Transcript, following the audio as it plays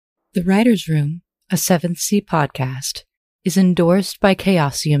The Writer's Room, a 7th Sea podcast, is endorsed by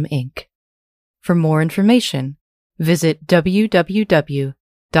Chaosium Inc. For more information, visit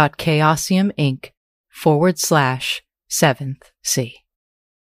www.chaosiuminc.com/7th Sea.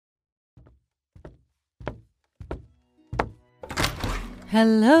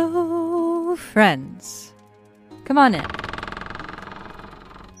 Hello, friends. Come on in.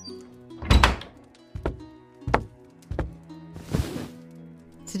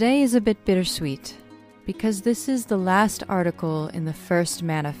 Today is a bit bittersweet, because this is the last article in the first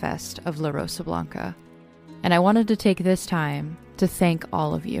manifest of La Rosa Blanca, and I wanted to take this time to thank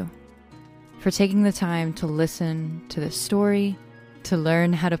all of you for taking the time to listen to this story, to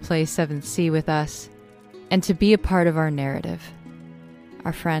learn how to play 7th Sea with us, and to be a part of our narrative.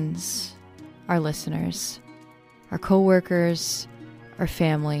 Our friends, our listeners, our co-workers, our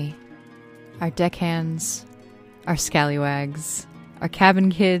family, our deckhands, our scallywags, our cabin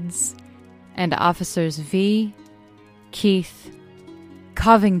kids, and Officers V, Keith,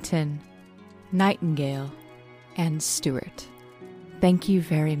 Covington, Nightingale, and Stewart. Thank you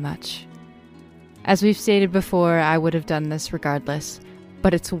very much. As we've stated before, I would have done this regardless,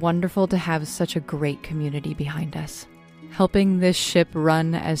 but it's wonderful to have such a great community behind us, helping this ship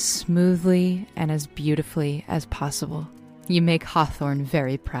run as smoothly and as beautifully as possible. You make Hawthorne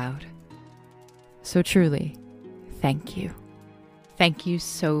very proud. So truly, thank you. Thank you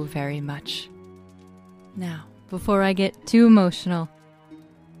so very much. Now, before I get too emotional,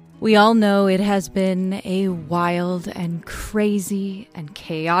 we all know it has been a wild and crazy and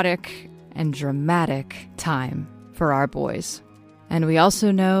chaotic and dramatic time for our boys. And we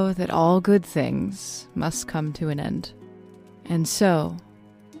also know that all good things must come to an end. And so,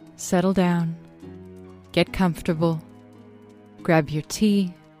 settle down, get comfortable, grab your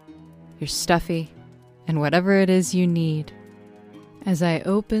tea, your stuffy, and whatever it is you need, as I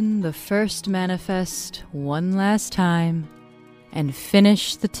open the first manifest one last time and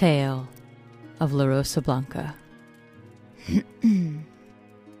finish the tale of La Rosa Blanca.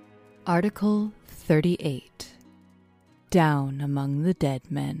 Article 38. Down Among the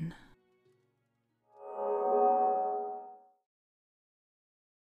Dead Men.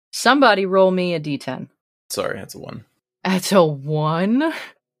 Somebody roll me a d10. Sorry, that's a 1. That's a 1?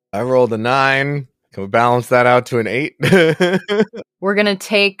 I rolled a 9. Can we balance that out to an 8? We're going to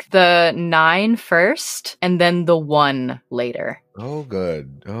take the 9 first and then the 1 later. Oh,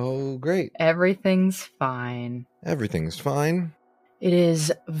 good. Oh, great. Everything's fine. Everything's fine. It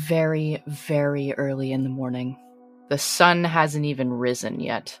is very, very early in the morning. The sun hasn't even risen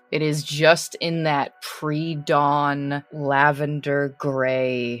yet. It is just in that pre-dawn lavender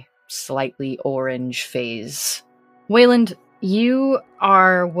gray, slightly orange phase. Wayland, you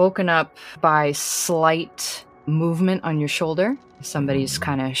are woken up by slight movement on your shoulder. Somebody's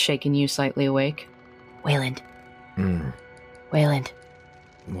kind of shaking you slightly awake. Wayland. Wayland.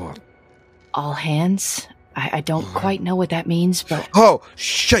 What? All hands? I don't quite know what that means, but... Oh,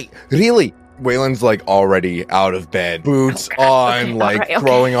 shit! Really? Wayland's like already out of bed, boots on,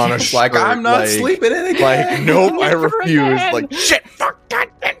 throwing on a shirt. Like, I'm not sleeping in again. Like, nope, I refuse. Again. Like, shit, fuck, God,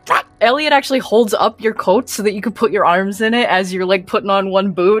 fuck. Elliot actually holds up your coat so that you can put your arms in it as you're like putting on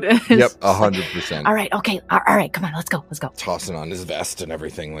one boot. Yep, 100%. All right, okay, all right, come on, let's go. Tossing on his vest and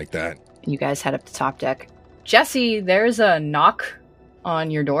everything like that. You guys head up to top deck. Jesse, there's a knock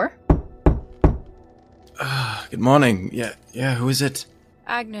on your door. Good morning. Yeah, who is it?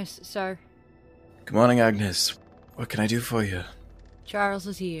 Agnes, sir. Good morning, Agnes. What can I do for you? Charles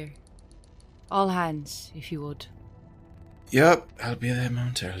is here. All hands, if you would. Yep, I'll be there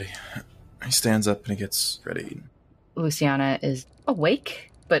momentarily. He stands up and he gets ready. Luciana is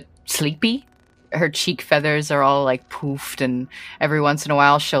awake, but sleepy. Her cheek feathers are all like poofed, and every once in a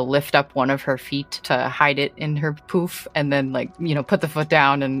while she'll lift up one of her feet to hide it in her poof, and then put the foot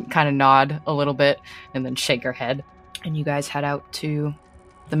down and kind of nod a little bit, and then shake her head. And you guys head out to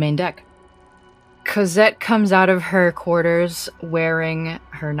the main deck. Cosette comes out of her quarters wearing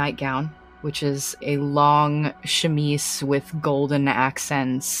her nightgown, which is a long chemise with golden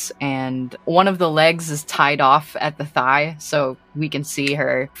accents, and one of the legs is tied off at the thigh, so we can see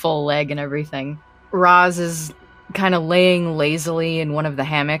her full leg and everything. Roz is kind of laying lazily in one of the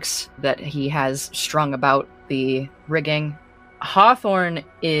hammocks that he has strung about the rigging. Hawthorne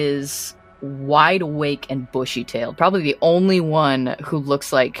is wide awake and bushy-tailed, probably the only one who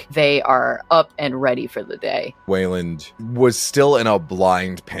looks like they are up and ready for the day. Wayland was still in a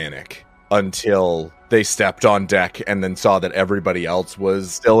blind panic until they stepped on deck and then saw that everybody else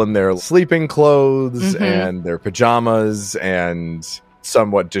was still in their sleeping clothes and their pajamas and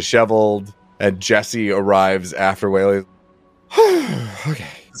somewhat disheveled. And Jesse arrives after Wayland. Okay.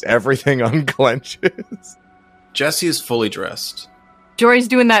 Everything unclenches. Jesse is fully dressed. Jory's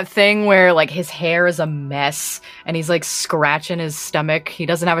doing that thing where, like, his hair is a mess, and he's, like, scratching his stomach. He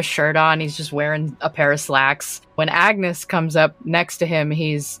doesn't have a shirt on. He's just wearing a pair of slacks. When Agnes comes up next to him,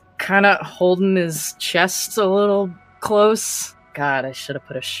 he's kind of holding his chest a little close. God, I should have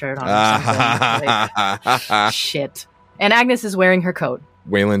put a shirt on or something. Like, shit. And Agnes is wearing her coat.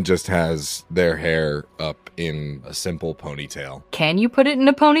 Waylon just has their hair up in a simple ponytail. Can you put it in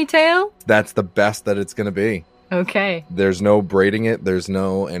a ponytail? That's the best that it's going to be. Okay. There's no braiding it. There's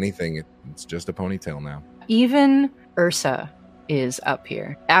no anything. It's just a ponytail now. Even Ursa is up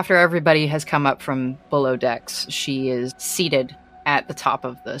here. After everybody has come up from below decks, she is seated at the top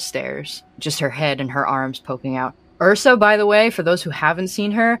of the stairs, just her head and her arms poking out. Ursa, by the way, for those who haven't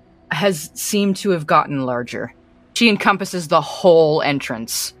seen her, has seemed to have gotten larger. She encompasses the whole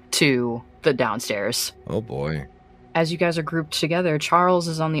entrance to the downstairs. Oh boy. As you guys are grouped together, Charles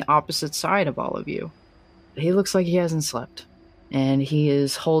is on the opposite side of all of you. He looks like he hasn't slept. And he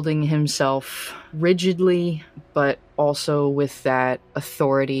is holding himself rigidly, but also with that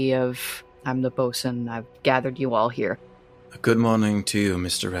authority of, I'm the bosun, I've gathered you all here. A good morning to you,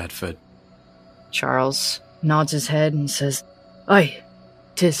 Mr. Radford. Charles nods his head and says, Aye,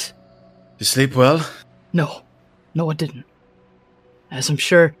 'tis. You sleep well? No, I didn't. As I'm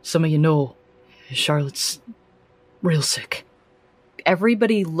sure some of you know, Charlotte's real sick.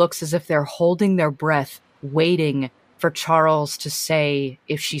 Everybody looks as if they're holding their breath, waiting for Charles to say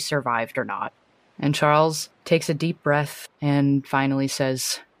if she survived or not. And Charles takes a deep breath and finally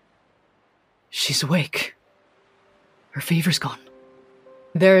says, She's awake. Her fever's gone.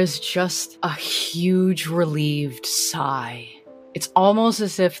 There is just a huge relieved sigh. It's almost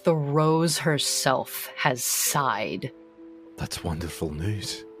as if the rose herself has sighed. That's wonderful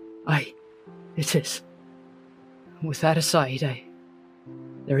news. Aye, it is. With that aside,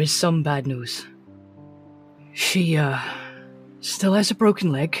 there is some bad news. She, still has a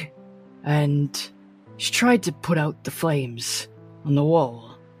broken leg, and she tried to put out the flames on the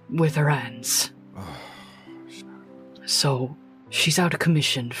wall with her hands. So, she's out of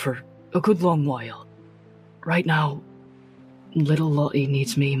commission for a good long while. Right now, little Lottie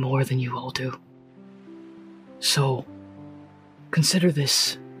needs me more than you all do. So, consider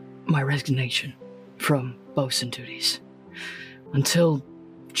this my resignation from bosun duties. Until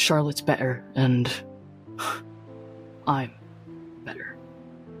Charlotte's better and I'm better.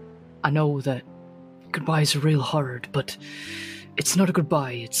 I know that goodbyes are real hard, but it's not a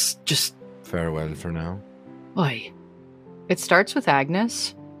goodbye, it's just... Farewell for now. Aye. It starts with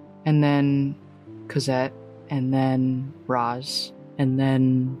Agnes, and then Cosette, and then Roz, and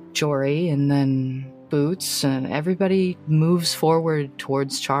then Jory, and then Boots, and everybody moves forward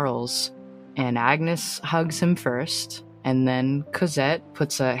towards Charles. And Agnes hugs him first, and then Cosette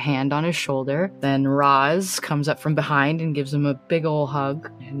puts a hand on his shoulder. Then Roz comes up from behind and gives him a big ol'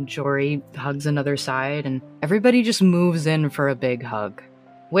 hug, and Jory hugs another side, and everybody just moves in for a big hug.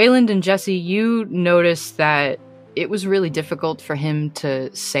 Wayland and Jesse, you notice that it was really difficult for him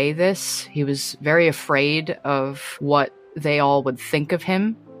to say this. He was very afraid of what they all would think of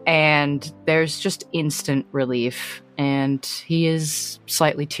him, and there's just instant relief, and he is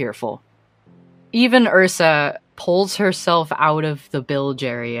slightly tearful. Even Ursa pulls herself out of the bilge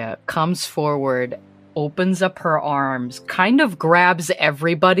area, comes forward, opens up her arms, kind of grabs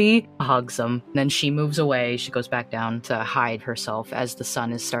everybody, hugs them. Then she moves away. She goes back down to hide herself as the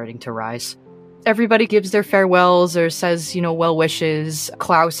sun is starting to rise. Everybody gives their farewells or says, well wishes.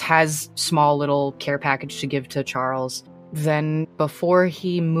 Klaus has small little care package to give to Charles. Then before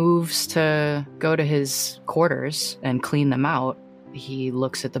he moves to go to his quarters and clean them out, he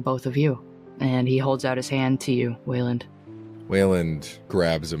looks at the both of you. And he holds out his hand to you, Wayland. Wayland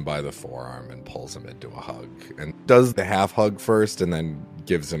grabs him by the forearm and pulls him into a hug. And does the half hug first and then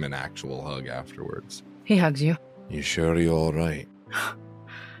gives him an actual hug afterwards. He hugs you. You sure you're all right?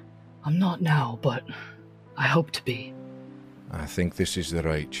 I'm not now, but I hope to be. I think this is the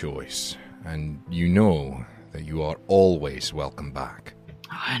right choice. And you know that you are always welcome back.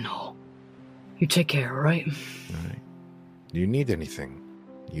 I know. You take care, all right? All right. Do you need anything?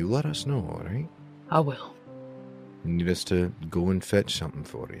 You let us know, all right? I will. You need us to go and fetch something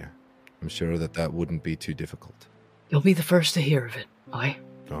for you. I'm sure that wouldn't be too difficult. You'll be the first to hear of it, aye?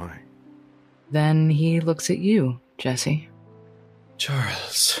 Aye. Then he looks at you, Jesse.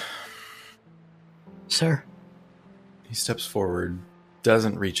 Charles. Sir. He steps forward,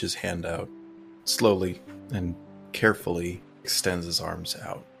 doesn't reach his hand out, slowly and carefully extends his arms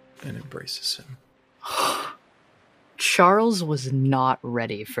out and embraces him. Charles was not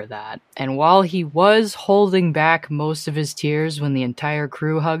ready for that. And while he was holding back most of his tears when the entire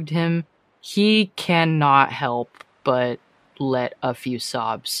crew hugged him, he cannot help but let a few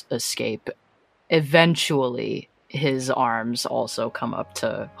sobs escape. Eventually, his arms also come up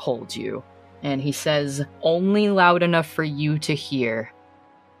to hold you. And he says, only loud enough for you to hear,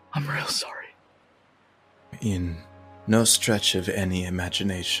 "I'm real sorry." In no stretch of any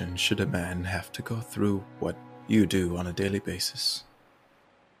imagination should a man have to go through what you do on a daily basis.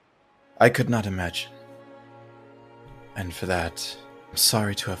 I could not imagine. And for that, I'm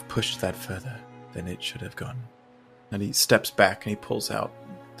sorry to have pushed that further than it should have gone. And he steps back and he pulls out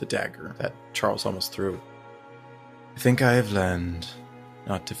the dagger that Charles almost threw. I think I have learned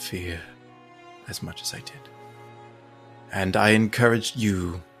not to fear as much as I did. And I encourage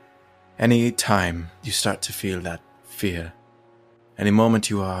you, any time you start to feel that fear, any moment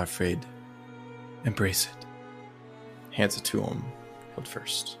you are afraid, embrace it. Hands it to him, held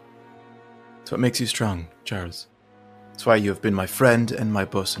first. It's what makes you strong, Charles. It's why you have been my friend and my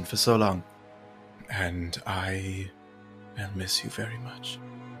bosun for so long. And I will miss you very much.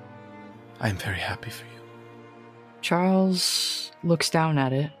 I am very happy for you. Charles looks down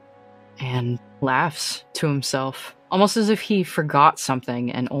at it and laughs to himself, almost as if he forgot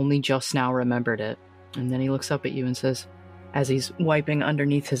something and only just now remembered it. And then he looks up at you and says, as he's wiping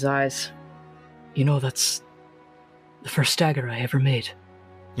underneath his eyes, "You know, that's the first dagger I ever made.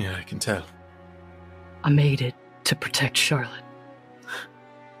 Yeah, I can tell. I made it to protect Charlotte.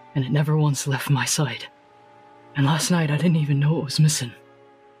 And it never once left my side. And last night I didn't even know it was missing.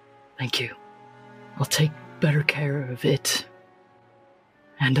 Thank you. I'll take better care of it.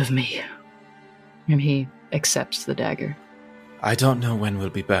 And of me." And he accepts the dagger. I don't know when we'll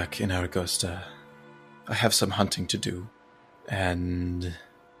be back in Aragosta. I have some hunting to do. And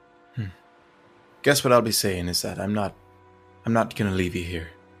guess what I'll be saying is that I'm not gonna leave you here.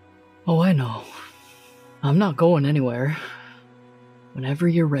 Oh, I know. I'm not going anywhere. Whenever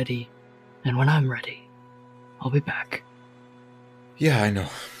you're ready, and when I'm ready, I'll be back. Yeah, I know.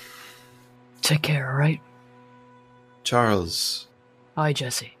 Take care, alright? Charles, Aye,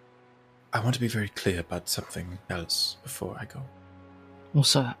 Jesse. I want to be very clear about something else before I go.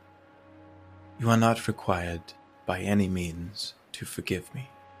 What's that? You are not required by any means to forgive me.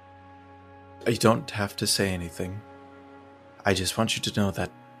 You don't have to say anything. I just want you to know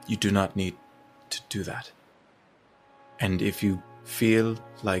that you do not need to do that. And if you feel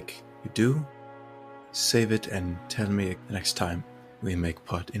like you do, save it and tell me the next time we make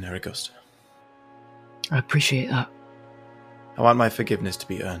port in Aragosta. I appreciate that. I want my forgiveness to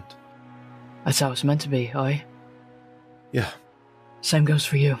be earned. That's how it's meant to be, aye? Yeah. Same goes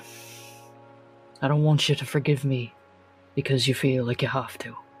for you. I don't want you to forgive me because you feel like you have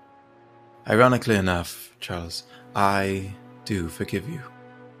to. Ironically enough, Charles, I do forgive you.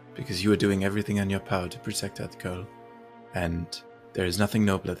 Because you are doing everything in your power to protect that girl. And there is nothing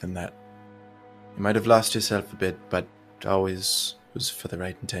nobler than that. You might have lost yourself a bit, but it always was for the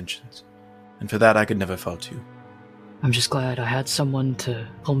right intentions. And for that I could never fault you. I'm just glad I had someone to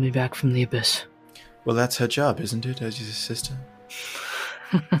pull me back from the abyss. Well, that's her job, isn't it, as your sister?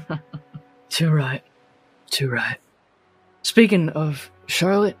 Too right. Too right. Speaking of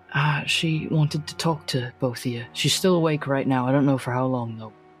Charlotte, she wanted to talk to both of you. She's still awake right now. I don't know for how long,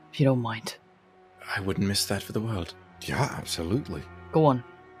 though, if you don't mind. I wouldn't miss that for the world. Yeah, absolutely. Go on.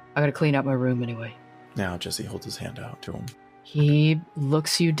 I gotta clean up my room anyway. Now Jesse holds his hand out to him. He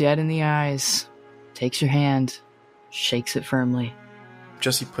looks you dead in the eyes, takes your hand, shakes it firmly.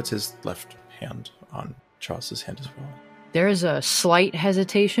 Jesse puts his left hand on Charles's hand as well. There is a slight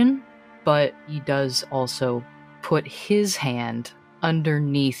hesitation, but he does also put his hand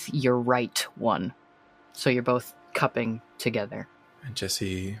underneath your right one. So you're both cupping together. And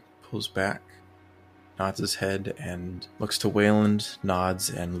Jesse pulls back, nods his head, and looks to Wayland, nods,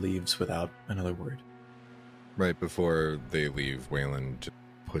 and leaves without another word. Right before they leave, Wayland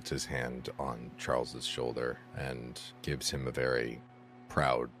puts his hand on Charles's shoulder and gives him a very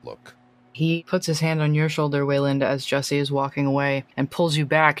proud look. He puts his hand on your shoulder, Wayland, as Jesse is walking away, and pulls you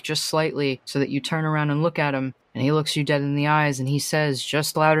back just slightly so that you turn around and look at him. And he looks you dead in the eyes, and he says,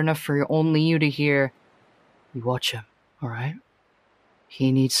 just loud enough for only you to hear, "You watch him, alright?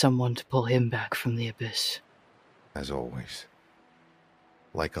 He needs someone to pull him back from the abyss." As always.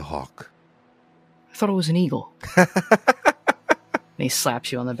 Like a hawk. I thought it was an eagle. And he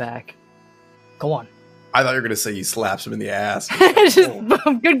slaps you on the back. Go on. I thought you were going to say he slaps him in the ass. Just,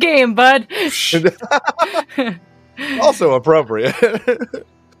 good game, bud. Also appropriate.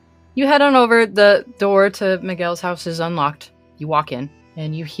 You head on over. The door to Miguel's house is unlocked. You walk in,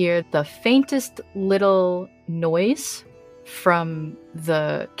 and you hear the faintest little noise from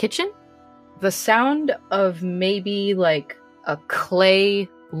the kitchen. The sound of maybe like a clay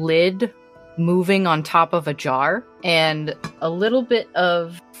lid moving on top of a jar, and a little bit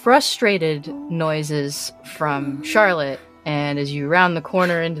of frustrated noises from Charlotte. And as you round the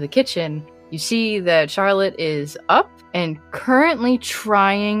corner into the kitchen, you see that Charlotte is up and currently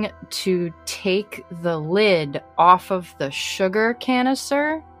trying to take the lid off of the sugar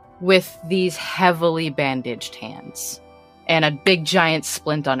canister with these heavily bandaged hands and a big giant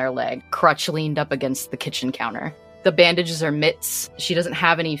splint on her leg, crutch leaned up against the kitchen counter. The bandages are mitts. She doesn't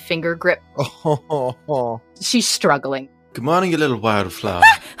have any finger grip. She's struggling. Good morning, you little wildflower.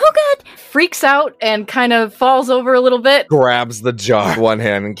 Oh god! Freaks out and kind of falls over a little bit. Grabs the jar with one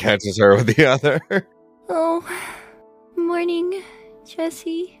hand and catches her with the other. Oh, morning,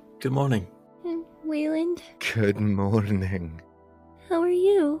 Jesse Good morning. and Wayland. Good morning. How are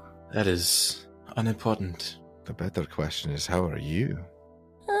you? That is unimportant. The better question is, how are you?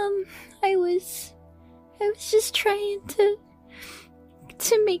 I was just trying to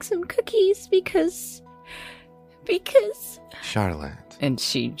make some cookies because Charlotte. And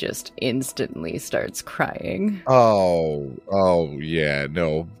she just instantly starts crying. Oh, yeah,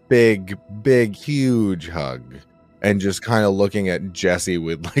 no. Big, huge hug. And just kind of looking at Jesse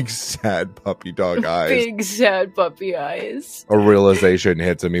with, like, sad puppy dog eyes. Big sad puppy eyes. A realization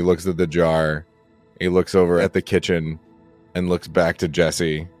hits him. He looks at the jar. He looks over at the kitchen and looks back to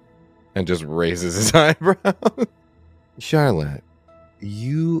Jesse and just raises his eyebrow. Charlotte,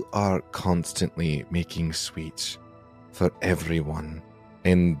 you are constantly making sweets for everyone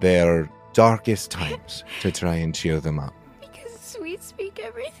in their darkest times to try and cheer them up. because sweets make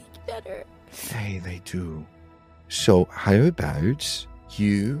everything better. Hey, they do. So how about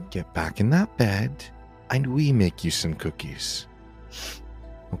you get back in that bed and we make you some cookies?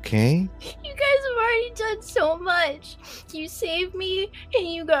 Okay? You guys have already done so much. You saved me, and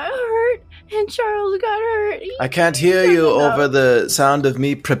you got hurt, and Charles got hurt. I can't hear you over the sound of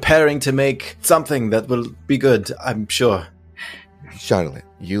me preparing to make something that will be good, I'm sure. Charlotte,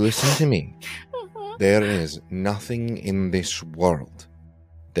 you listen to me. Uh-huh. There is nothing in this world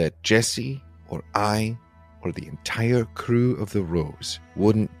that Jesse or I or the entire crew of the Rose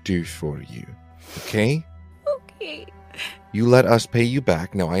wouldn't do for you. Okay? Okay. You let us pay you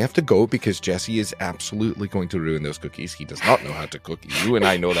back. Now I have to go because Jesse is absolutely going to ruin those cookies. He does not know how to cook. You and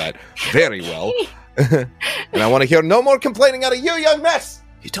I know that very well. And I want to hear no more complaining out of you, young mess!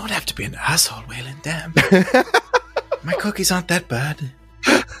 You don't have to be an asshole, Waylon, damn. My cookies aren't that bad.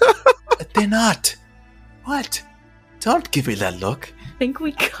 They're not. What? Don't give me that look. I think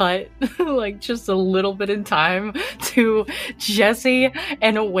we cut like just a little bit in time to Jesse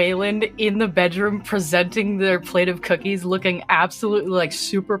and Wayland in the bedroom presenting their plate of cookies, looking absolutely like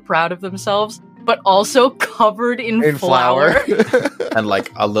super proud of themselves, but also covered in flour. And like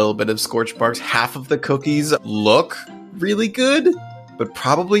a little bit of scorch marks. Half of the cookies look really good, but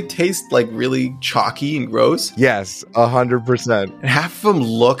probably taste like really chalky and gross. Yes, 100%. And half of them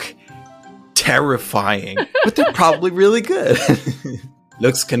look terrifying, but they're probably really good.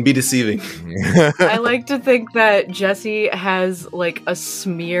 Looks can be deceiving. I like to think that Jesse has like a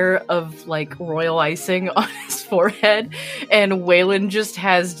smear of like royal icing on his forehead, and Wayland just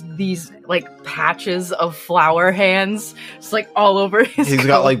has these like patches of flour hands just like all over his He's coat.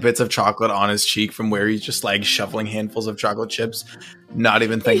 got like bits of chocolate on his cheek from where he's just like shoveling handfuls of chocolate chips, not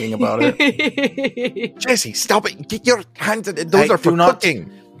even thinking about it. Jesse, stop it. Get your hands in it. Those are for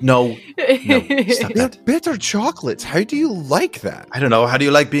cooking. No, stop They're that. bitter chocolates. How do you like that? I don't know. How do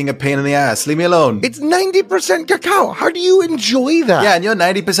you like being a pain in the ass? Leave me alone. It's 90% cacao. How do you enjoy that? Yeah, and you're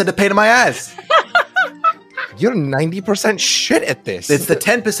 90% a pain in my ass. You're 90% shit at this. It's the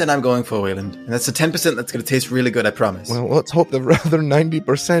 10% I'm going for, Wayland. And that's the 10% that's going to taste really good, I promise. Well, let's hope the other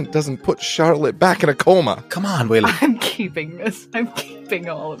 90% doesn't put Charlotte back in a coma. Come on, Wayland. I'm keeping this. I'm keeping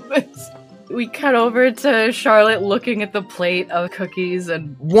all of this. We cut over to Charlotte looking at the plate of cookies,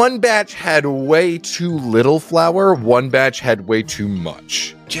 and One batch had way too little flour. One batch had way too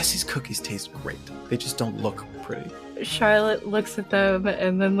much. Jesse's cookies taste great. They just don't look pretty. Charlotte looks at them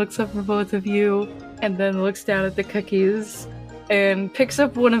and then looks up for both of you and then looks down at the cookies and picks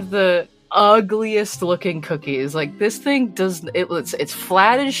up one of the ugliest looking cookies. Like, this thing it's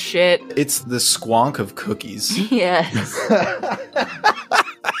flat as shit. It's the squonk of cookies. Yes.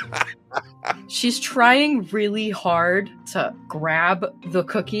 She's trying really hard to grab the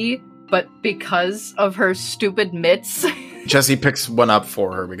cookie, but because of her stupid mitts, Jesse picks one up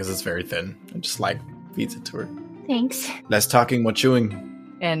for her because it's very thin and just like feeds it to her. Thanks. Less talking, more chewing.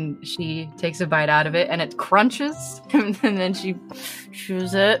 and she takes a bite out of it and it crunches, and then she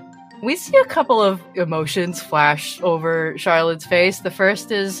chews it, We see a couple of emotions flash over Charlotte's face. The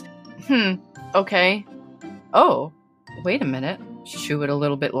first is, okay. Oh, wait a minute. Chew it a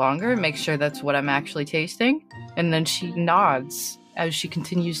little bit longer, make sure that's what I'm actually tasting. And then she nods as she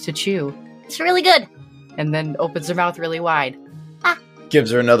continues to chew. It's really good. And then opens her mouth really wide.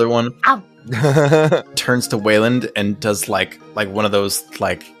 Gives her another one. Ow. Turns to Wayland and does like one of those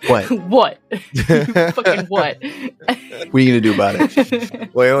like what? What? Fucking what? What are you gonna do about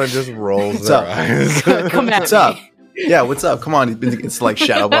it? Wayland just rolls What's their up? eyes. Come at What's me. up? Yeah, what's up? Come on. It's like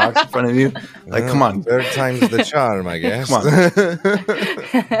shadow box in front of you. Like, come on. Third time's the charm, I guess. Come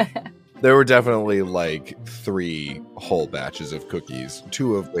There were definitely like 3 whole batches of cookies,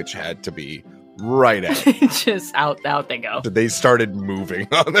 2 of which had to be right out. Just out they go. They started moving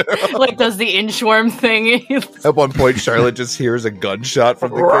on their own. Like does the inchworm thing. At one point, Charlotte just hears a gunshot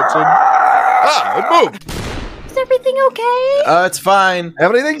from the kitchen. It moved! Is everything okay? It's fine.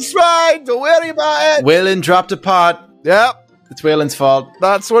 Everything's fine! Don't worry about it! Wayland dropped a pot. Yep, It's Wayland's fault.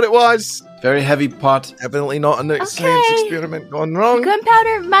 that's what it was. Very heavy pot. Definitely not a science Okay. experiment gone wrong.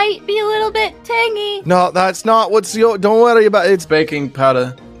 Gunpowder might be a little bit tangy. No, that's not what's your... Don't worry about it. It's baking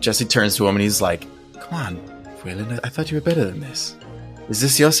powder. Jesse turns to him and he's like, come on, Wayland, I thought you were better than this. Is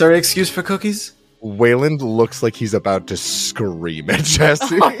this your sorry excuse for cookies? Wayland looks like he's about to scream at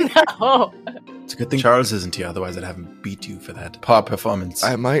Jesse. Oh no. It's a good thing Charles isn't here, otherwise I'd have him beat you for that paw performance.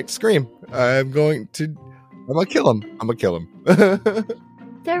 I might scream. I'm gonna kill him.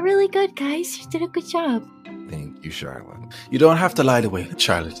 They're really good, guys. You did a good job. Thank you, Charlotte. You don't have to lie to Wayland,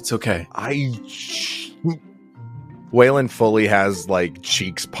 Charlotte. It's okay. Wayland fully has like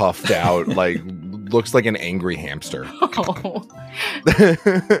cheeks puffed out, like looks like an angry hamster. Oh.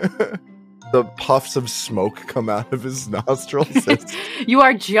 The puffs of smoke come out of his nostrils. You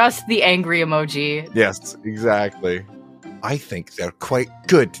are just the angry emoji. Yes, exactly. I think they're quite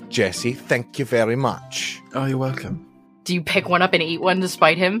good, Jesse. Thank you very much. Oh, you're welcome. Do you pick one up and eat one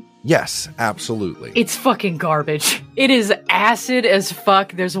despite him? Yes, absolutely. It's fucking garbage. It is acid as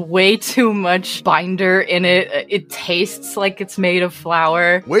fuck. There's way too much binder in it. It tastes like it's made of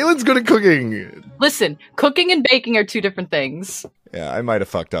flour. Wayland's good at cooking. Listen, cooking and baking are 2 different things. Yeah, I might have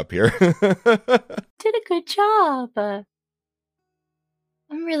fucked up here. Did a good job. I'm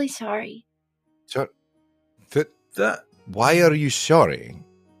really sorry. Why are you sorry?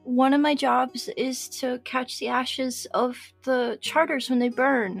 One of my jobs is to catch the ashes of the charters when they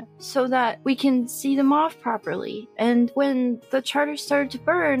burn so that we can see them off properly. And when the charters started to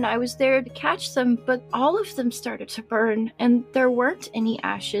burn, I was there to catch them, but all of them started to burn and there weren't any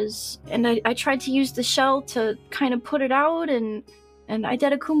ashes. And I tried to use the shell to kind of put it out, and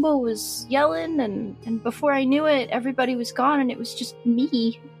Idedakumbo was yelling, and before I knew it, everybody was gone and it was just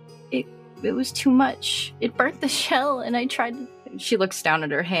me. It was too much. It burnt the shell, and I tried to... She looks down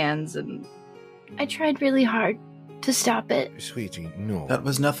at her hands and... I tried really hard to stop it. Sweetie, no. That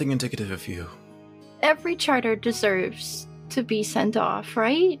was nothing indicative of you. Every charter deserves to be sent off,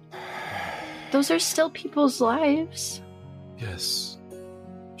 right? Those are still people's lives. Yes.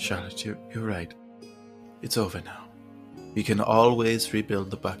 Charlotte, you're right. It's over now. We can always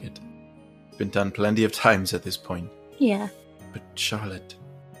rebuild the bucket. Been done plenty of times at this point. Yeah. But Charlotte...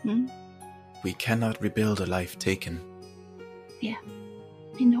 Hmm? We cannot rebuild a life taken. Yeah,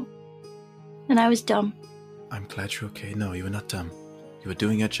 I know. And I was dumb. I'm glad you're okay. No, you were not dumb. You were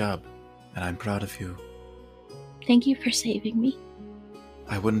doing your job, and I'm proud of you. Thank you for saving me.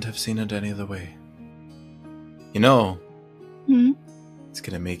 I wouldn't have seen it any other way. You know, Hmm? it's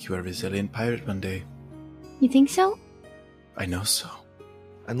gonna make you a resilient pirate one day. You think so? I know so.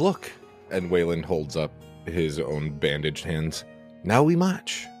 And look. And Wayland holds up his own bandaged hands. Now we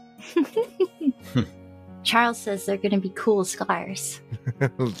match. Charles says they're gonna be cool scars.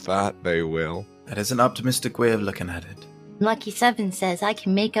 That they will. That is an optimistic way of looking at it. Lucky Seven says I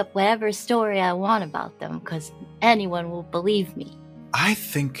can make up whatever story I want about them, because anyone will believe me. I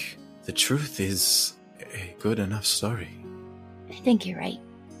think the truth is a good enough story. I think you're right.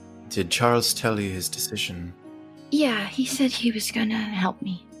 Did Charles tell you his decision? Yeah, he said he was gonna help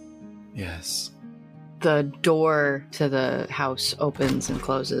me. Yes. The door to the house opens and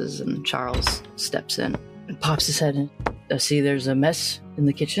closes, and Charles steps in and pops his head in. I see there's a mess in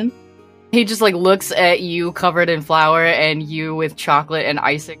the kitchen. He just looks at you covered in flour and you with chocolate and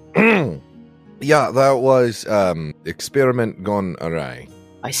icing. Yeah, that was experiment gone awry.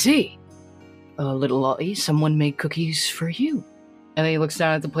 I see. Little Lottie, someone made cookies for you. And then he looks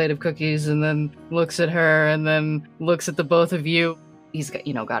down at the plate of cookies and then looks at her and then looks at the both of you. He's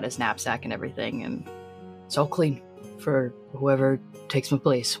got his knapsack and everything, and it's all clean for whoever takes my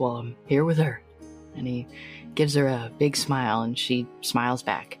place while I'm here with her. And he gives her a big smile, and she smiles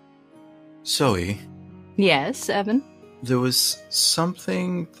back. Zoe, Yes, Evan? there was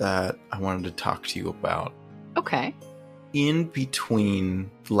something that I wanted to talk to you about. Okay. In between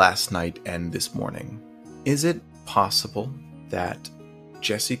last night and this morning, is it possible that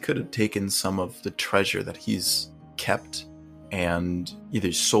Jesse could have taken some of the treasure that he's kept and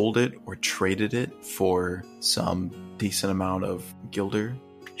either sold it or traded it for some decent amount of gilder?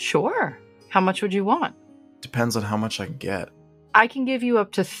 Sure. How much would you want? Depends on how much I can get. I can give you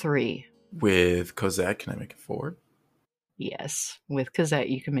up to 3. With Cosette, can I make it 4? Yes. With Cosette,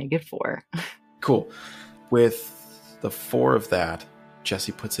 you can make it 4. Cool. With the 4 of that,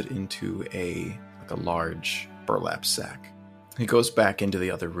 Jesse puts it into a large burlap sack. He goes back into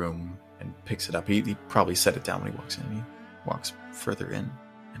the other room and picks it up. He probably set it down when he walks in. He walks further in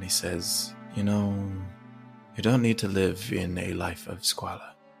and he says, "You know, you don't need to live in a life of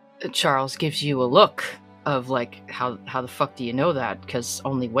squalor." Charles gives you a look of like, how the fuck do you know that? Because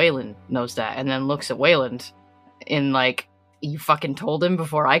only Wayland knows that. And then looks at Wayland in like, you fucking told him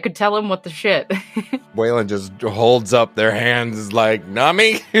before I could tell him what the shit. Wayland just holds up their hands like,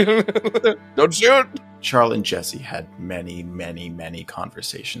 Nami, don't shoot. Charles and Jesse had many, many, many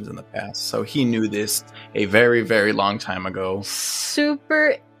conversations in the past, so he knew this a very, very long time ago.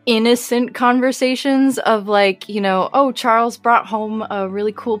 Super innocent conversations of like, you know, oh, Charles brought home a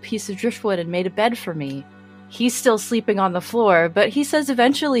really cool piece of driftwood and made a bed for me. He's still sleeping on the floor, but he says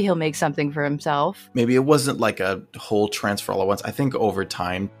eventually he'll make something for himself. Maybe it wasn't like a whole transfer all at once. I think over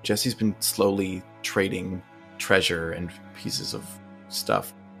time, Jesse's been slowly trading treasure and pieces of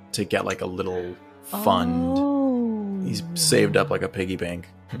stuff to get like a little fund. Oh. He's saved up like a piggy bank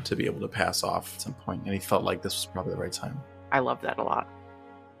to be able to pass off at some point, and he felt like this was probably the right time. I love that a lot.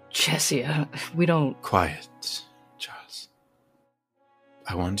 Jesse, we don't... Quiet, Charles.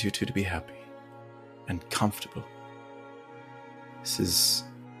 I want you two to be happy and comfortable. This is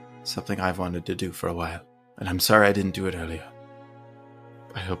something I've wanted to do for a while, and I'm sorry I didn't do it earlier.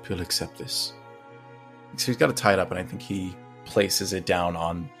 I hope you'll accept this. So he's got it tied up, and I think he places it down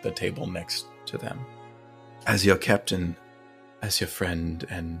on the table next to them. As your captain, as your friend,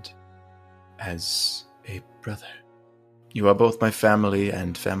 and as a brother. You are both my family,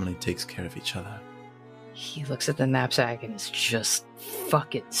 and family takes care of each other. He looks at the knapsack and is just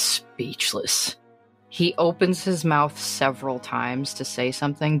fucking speechless. He opens his mouth several times to say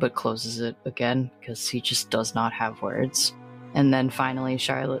something, but closes it again because he just does not have words. And then finally,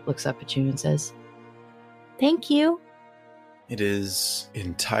 Charlotte looks up at you and says, "Thank you." It is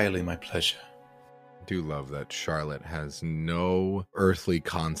entirely my pleasure. I do love that Charlotte has no earthly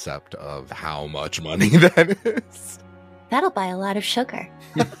concept of how much money that is. That'll buy a lot of sugar.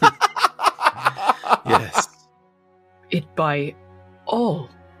 Yes. It buy all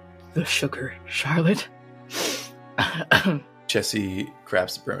the sugar, Charlotte. Jesse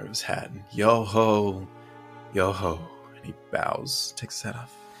grabs the brim of his hat and yo ho, and he bows, takes his hat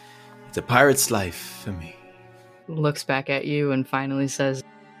off. It's a pirate's life for me. Looks back at you and finally says,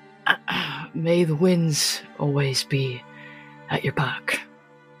 May the winds always be at your back,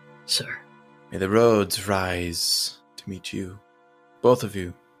 sir. May the roads rise to meet you, both of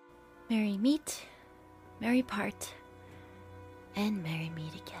you. Merry meet, merry part, and merry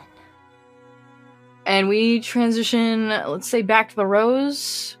meet again. and we transition, let's say, back to the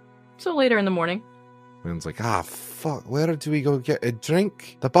Rose. So later in the morning. Wayland's like, fuck, where do we go get a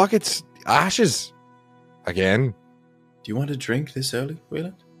drink? The bucket's ashes. Again. Do you want a drink this early,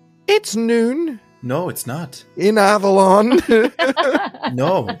 Wayland? It's noon No, it's not. in Avalon.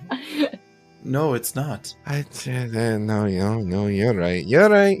 No. No, it's not. No, you're right. You're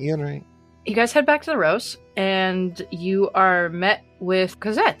right. You guys head back to the Rose, and you are met with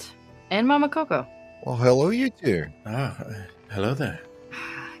Cosette and Mama Coco. Well, hello, you two. Hello there.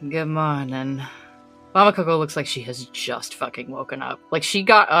 Good morning. Mama Coco looks like she has just fucking woken up. Like, she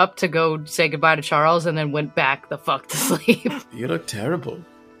got up to go say goodbye to Charles and then went back the fuck to sleep. You look terrible.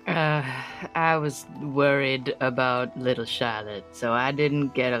 I was worried about little Charlotte, so I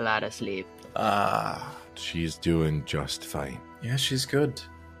didn't get a lot of sleep. She's doing just fine. Yeah, she's good.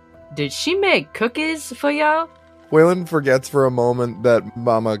 Did she make cookies for y'all? Wayland forgets for a moment that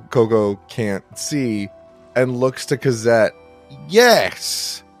Mama Coco can't see and looks to Cosette.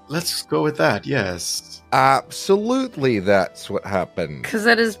 Yes, Let's go with that, yes. absolutely that's what happened.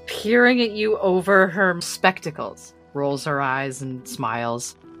 Cosette is peering at you over her spectacles, rolls her eyes and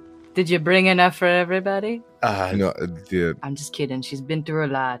smiles. Did you bring enough for everybody? No, dude. I'm just kidding. She's been through a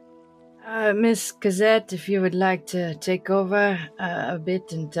lot. Miss Cosette, if you would like to take over a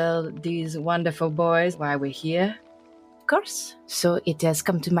bit and tell these wonderful boys why we're here. course. So it has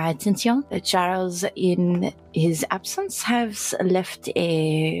come to my attention that Charles, in his absence, has left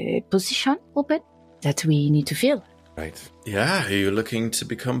a position open that we need to fill. Right. Yeah, are you looking to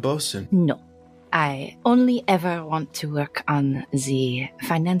become bosun? No. I only ever want to work on the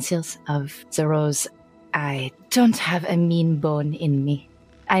financials of the Rose. I don't have a mean bone in me.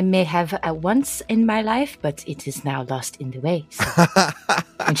 I may have once in my life, but it is now lost in the way. So.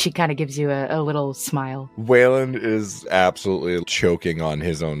 And she kind of gives you a little smile. Wayland is absolutely choking on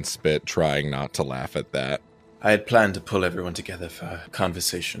his own spit, trying not to laugh at that. I had planned to pull everyone together for a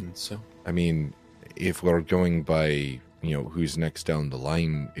conversation, so... I mean, if we're going by, who's next down the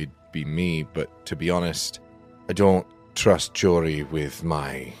line, it'd be me, but to be honest, I don't trust Jory with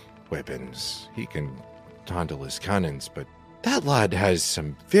my weapons. He can handle his cannons, but that lad has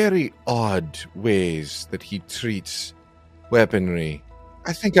some very odd ways that he treats weaponry.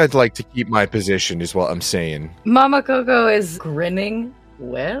 I think I'd like to keep my position, is what I'm saying. Mama Coco is grinning.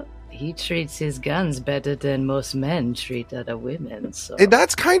 Well, he treats his guns better than most men treat other women, so...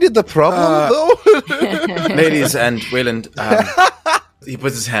 That's kind of the problem, though. Ladies and Wayland, he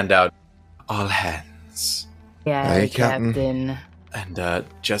puts his hand out. All hands. Yeah, Hey, Captain. And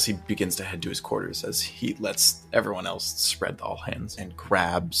Jesse begins to head to his quarters as he lets everyone else spread all hands and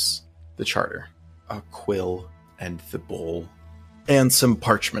grabs the charter, a quill and the bowl, and some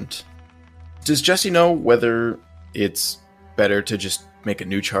parchment. Does Jesse know whether it's better to just make a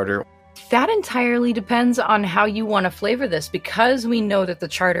new charter? That entirely depends on how you want to flavor this, because we know that the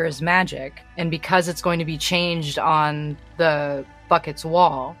charter is magic, and because it's going to be changed on the bucket's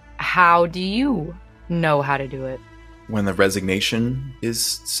wall. How do you know how to do it? When the resignation is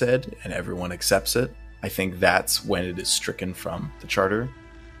said and everyone accepts it, I think that's when it is stricken from the charter.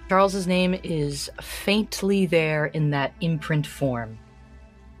 Charles's name is faintly there in that imprint form.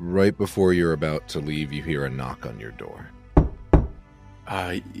 Right before you're about to leave, you hear a knock on your door.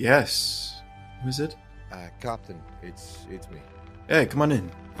 Yes. Who is it? Captain, it's me. Hey, come on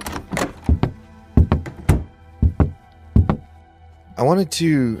in. I wanted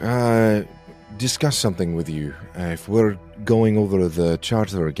to discuss something with you. If we're going over the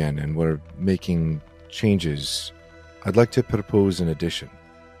charter again and we're making changes, I'd like to propose an addition.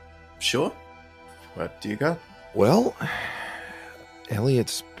 Sure. What do you got? Well,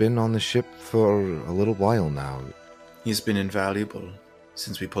 Elliot's been on the ship for a little while now. He's been invaluable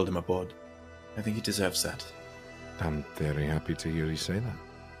since we pulled him aboard. I think he deserves that. I'm very happy to hear you say that.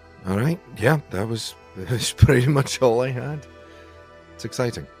 All right, yeah, that was pretty much all I had. It's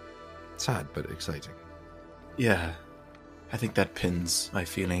exciting. Sad, but exciting. Yeah, I think that pins my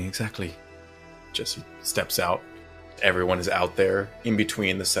feeling exactly. Jesse steps out. Everyone is out there in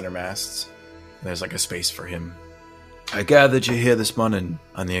between the center masts. There's like a space for him. I gathered you're here this morning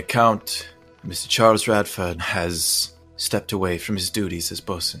on the account Mr. Charles Radford has stepped away from his duties as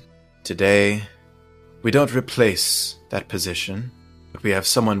bosun. Today, we don't replace that position, but we have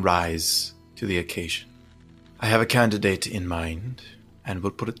someone rise to the occasion. I have a candidate in mind, and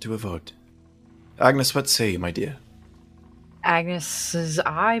we'll put it to a vote. Agnes, what say you, my dear? Agnes's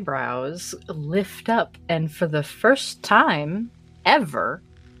eyebrows lift up, and for the first time ever,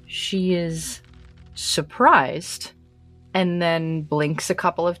 she is surprised, and then blinks a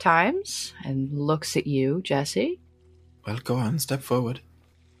couple of times and looks at you, Jesse. Well, go on, step forward.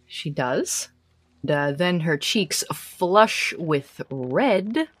 She does. Then her cheeks flush with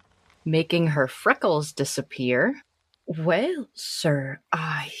red, making her freckles disappear. Well, sir,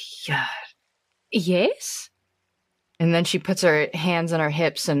 yes? And then she puts her hands on her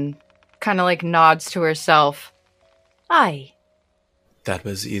hips and kind of like nods to herself. Aye. That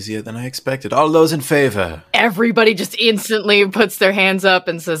was easier than I expected. All those in favor? Everybody just instantly puts their hands up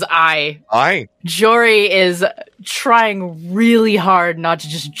and says, aye. Aye. Jory is trying really hard not to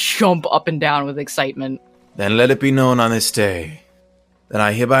just jump up and down with excitement. Then let it be known on this day that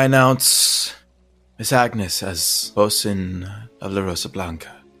I hereby announce Miss Agnes as bosun of La Rosa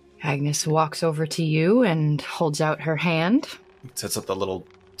Blanca. Agnes walks over to you and holds out her hand. Sets up the little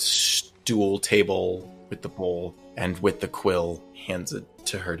stool table with the bowl, and with the quill, hands it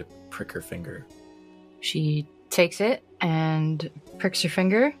to her to prick her finger. She takes it and pricks her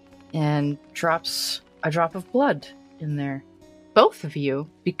finger and drops a drop of blood in there. Both of you,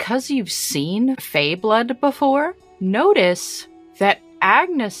 because you've seen Fey blood before, notice that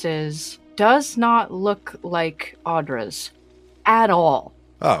Agnes's does not look like Audra's at all.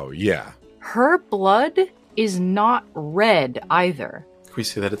 Oh, yeah. Her blood is not red either. Can we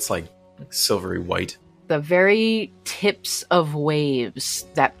see that it's like silvery white? The very tips of waves,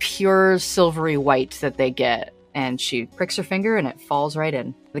 that pure silvery white that they get. And she pricks her finger and it falls right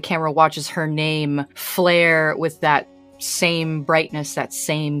in. The camera watches her name flare with that same brightness, that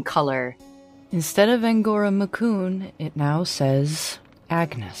same color. Instead of Angora Makun, it now says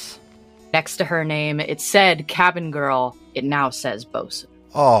Agnes. Next to her name, it said cabin girl. It now says bosun.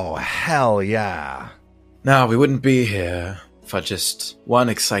 Oh, hell yeah. Now, we wouldn't be here for just one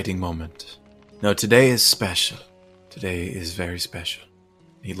exciting moment. No, today is special. Today is very special.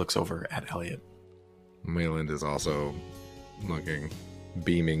 He looks over at Elliot. Wayland is also looking,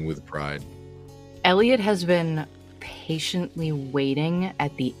 beaming with pride. Elliot has been patiently waiting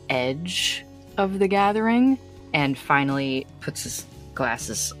at the edge of the gathering and finally puts his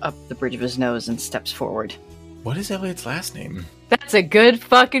glasses up the bridge of his nose and steps forward. What is Elliot's last name? That's a good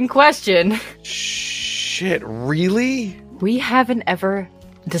fucking question. Shit, really? We haven't ever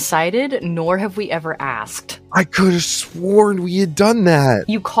decided, nor have we ever asked. I could have sworn we had done that.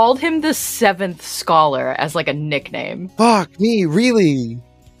 You called him the seventh scholar as like a nickname. Fuck me, really?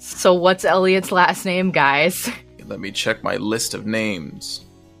 So what's Elliot's last name, guys? Let me check my list of names.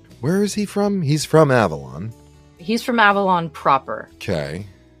 Where is he from? He's from Avalon. He's from Avalon proper. Okay.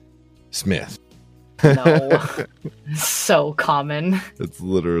 Smith. No. So common. It's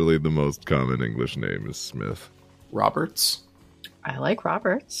literally the most common English name is Smith. Roberts? I like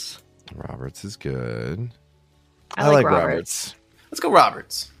Roberts. Roberts is good. I like Roberts. Let's go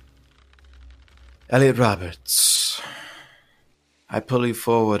Roberts. Elliot Roberts. I pull you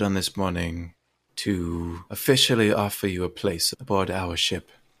forward on this morning to officially offer you a place aboard our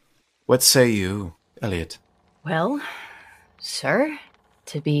ship. What say you, Elliot? Well, sir,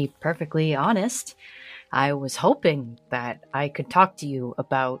 to be perfectly honest, I was hoping that I could talk to you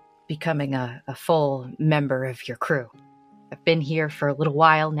about becoming a full member of your crew. I've been here for a little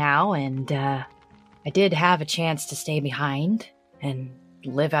while now, and I did have a chance to stay behind and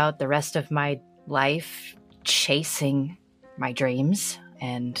live out the rest of my life chasing my dreams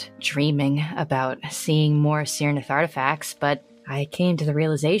and dreaming about seeing more Cyrnith artifacts, but I came to the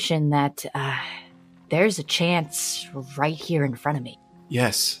realization that there's a chance right here in front of me.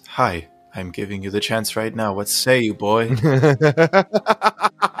 Yes, hi. I'm giving you the chance right now. What say you, boy?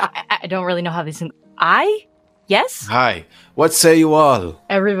 I don't really know how these things... Yes? Hi. What say you all?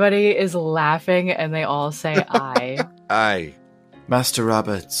 Everybody is laughing and they all say I. Aye. Master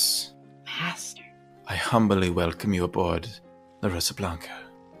Roberts, Master. I humbly welcome you aboard La Rosa Blanca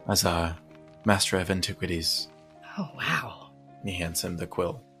as our Master of Antiquities. Oh, wow. He hands him the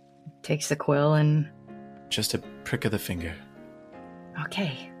quill. Takes the quill and... Just a prick of the finger.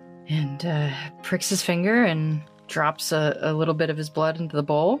 Okay. And pricks his finger and drops a little bit of his blood into the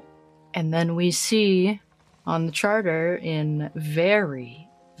bowl. And then we see on the charter in very,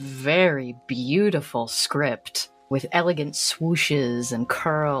 very beautiful script with elegant swooshes and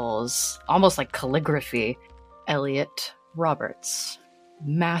curls, almost like calligraphy, Elliot Roberts,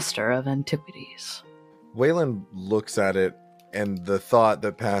 Master of Antiquities. Wayland looks at it, and the thought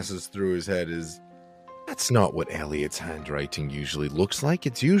that passes through his head is, that's not what Elliot's handwriting usually looks like.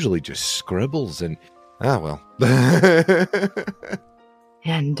 It's usually just scribbles and... Ah, well.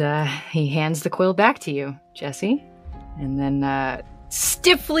 And he hands the quill back to you, Jesse. And then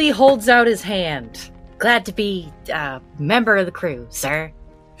stiffly holds out his hand. Glad to be a member of the crew, sir.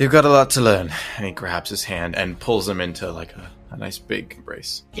 You've got a lot to learn. And he grabs his hand and pulls him into like a nice big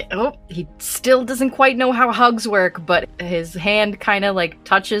embrace. Yeah, oh, he still doesn't quite know how hugs work, but his hand kind of like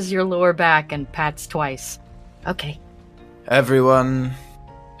touches your lower back and pats twice. Okay. Everyone,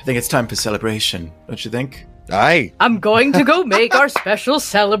 I think it's time for celebration, don't you think? Aye. I'm going to go make our special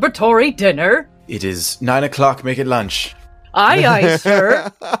celebratory dinner. It is 9 o'clock, make it lunch. Aye, aye,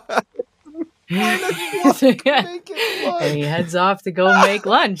 sir. Make it lunch. And he heads off to go make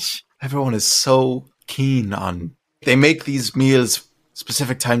lunch. Everyone is so keen on... They make these meals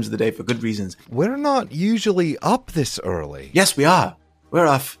specific times of the day for good reasons. We're not usually up this early. Yes, we are. We're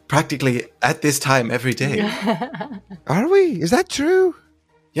off practically at this time every day. Are we? Is that true?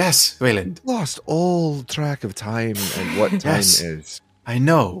 Yes, Wayland. Lost all track of time and what time Yes. is. I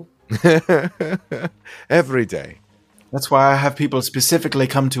know. Every day. That's why I have people specifically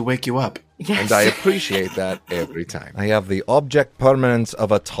come to wake you up. Yes. And I appreciate that every time. I have the object permanence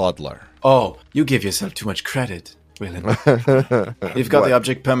of a toddler. Oh, you give yourself too much credit, Wayland. You've got the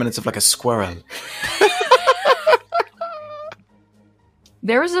object permanence of like a squirrel.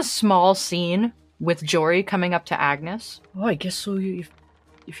 There is a small scene with Jory coming up to Agnes. Oh, I guess so.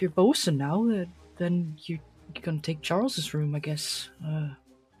 If you're bosun now, then you're gonna take Charles's room, I guess.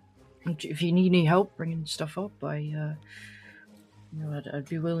 If you need any help bringing stuff up, I'd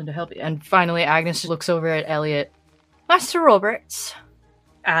be willing to help you. And finally, Agnes looks over at Elliot. Master Roberts.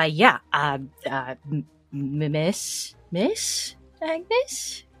 Miss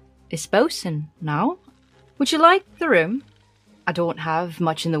Agnes? Is bosun now? Would you like the room? I don't have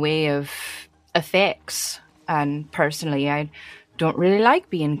much in the way of effects, and personally, I don't really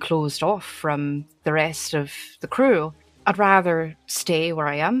like being closed off from the rest of the crew. I'd rather stay where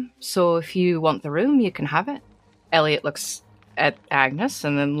I am, so if you want the room, you can have it. Elliot looks at Agnes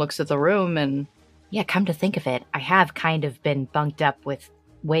and then looks at the room and... Yeah, come to think of it, I have kind of been bunked up with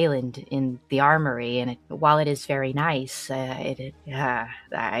Wayland in the armory, and while it is very nice, I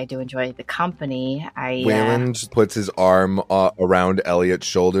do enjoy the company. Wayland puts his arm around Elliot's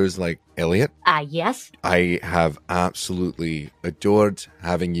shoulders like, Elliot? Yes? I have absolutely adored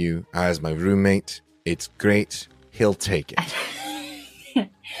having you as my roommate. It's great. He'll take it.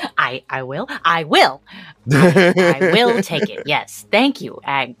 I will. I will take it. Yes. Thank you,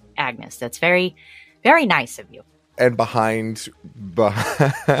 Agnes. That's very, very nice of you. And behind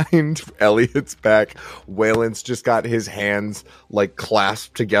Elliot's back, Wayland's just got his hands like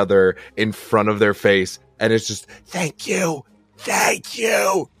clasped together in front of their face, and it's just thank you,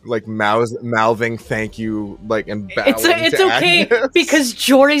 like mouthing thank you, like and bowing. It's to okay Agnes. because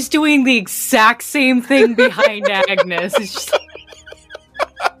Jory's doing the exact same thing behind Agnes. It's just...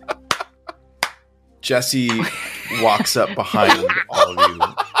 Jesse walks up behind all of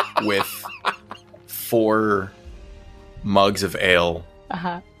you with 4 mugs of ale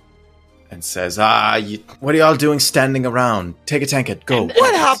and says, what are y'all doing standing around? Take a tankard, go.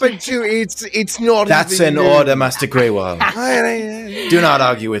 What happened to it's not... That's an order, Master Greywald. Do not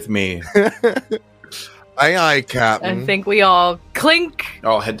argue with me. Aye, Captain. I think we all clink.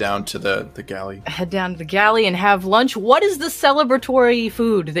 I'll head down to the galley. Head down to the galley and have lunch. What is the celebratory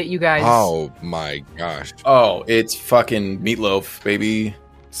food that you guys... Oh, my gosh. Oh, it's fucking meatloaf, baby.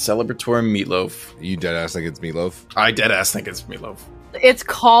 Celebratory meatloaf. You deadass think it's meatloaf? I deadass think it's meatloaf. It's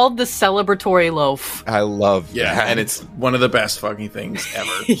called the celebratory loaf. I love that. And it's one of the best fucking things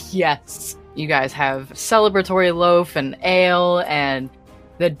ever. Yes. You guys have celebratory loaf and ale, and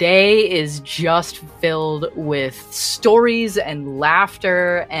the day is just filled with stories and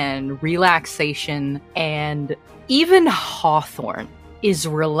laughter and relaxation, and even Hawthorne is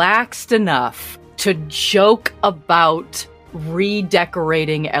relaxed enough to joke about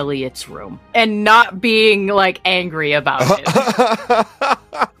redecorating Elliot's room and not being like angry about it.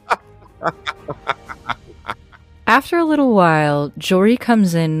 After a little while, Jory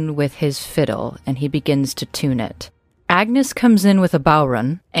comes in with his fiddle and he begins to tune it. Agnes comes in with a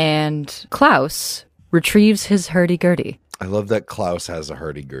bowrun, and Klaus retrieves his hurdy-gurdy. I love that Klaus has a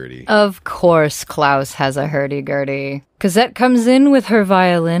hurdy-gurdy. Of course Klaus has a hurdy-gurdy. Cosette comes in with her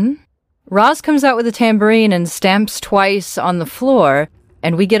violin. Roz comes out with a tambourine and stamps twice on the floor,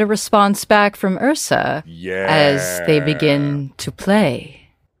 and we get a response back from Ursa as they begin to play.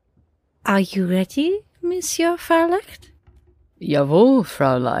 Are you ready, Monsieur Farlecht? Jawohl,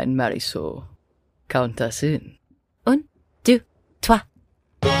 Fräulein Marisol. Count us in. 1, 2, 3.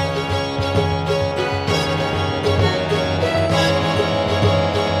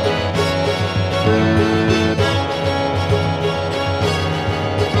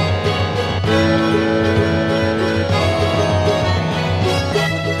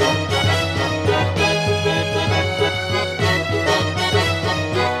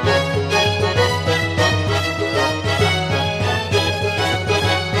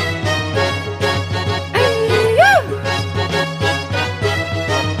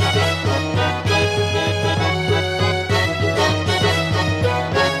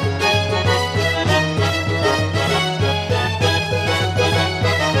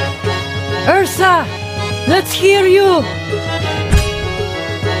 Ursa, let's hear you.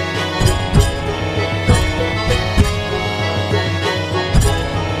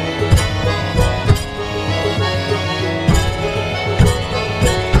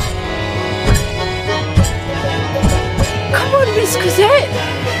 Come on, Miss Cosette.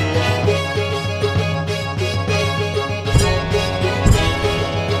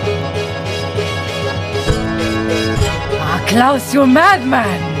 Klaus, you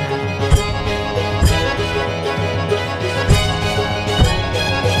madman.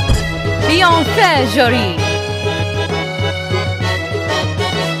 Bien fait, Jory.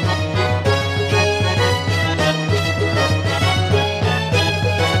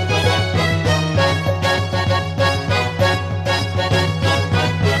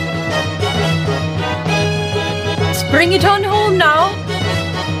 Let's bring it on home now.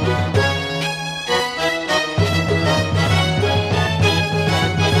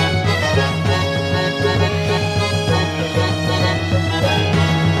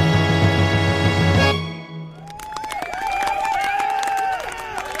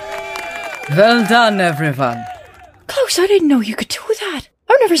 Well done, everyone. Klaus, I didn't know you could do that.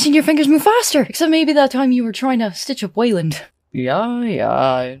 I've never seen your fingers move faster, except maybe that time you were trying to stitch up Wayland.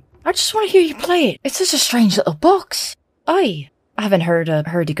 Yeah. I just want to hear you play it. It's such a strange little box. I haven't heard a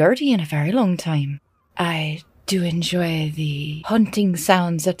hurdy-gurdy in a very long time. I do enjoy the hunting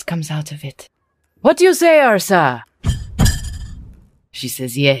sounds that comes out of it. What do you say, Ursa? She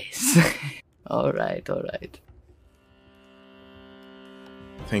says yes. All right. I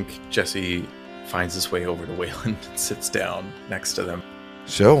think Jesse finds his way over to Wayland and sits down next to them.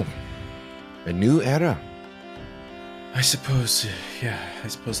 So, a new era. I suppose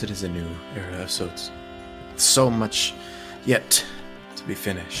it is a new era of sorts. So much yet to be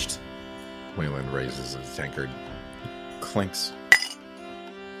finished. Wayland raises his tankard. Clinks.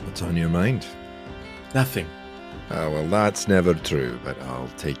 What's on your mind? Nothing. Well, that's never true, but I'll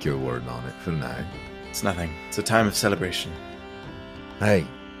take your word on it for now. It's nothing. It's a time of celebration. Hey,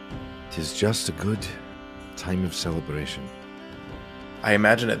 'tis just a good time of celebration. I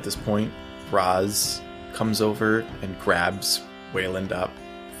imagine at this point, Roz comes over and grabs Wayland up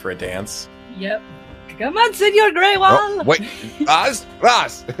for a dance. Yep. Come on, Senor Greywall! Oh, wait,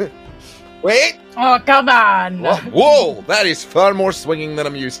 Roz! Wait! Oh, come on! Whoa, that is far more swinging than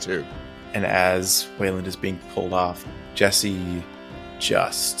I'm used to. And as Wayland is being pulled off, Jesse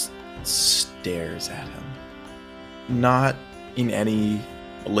just stares at him. Not in any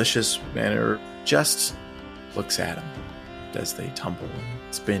malicious manner, just looks at him as they tumble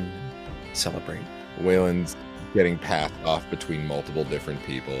and spin and celebrate. Wayland's getting passed off between multiple different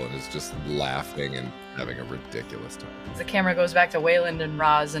people and is just laughing and having a ridiculous time. As the camera goes back to Wayland and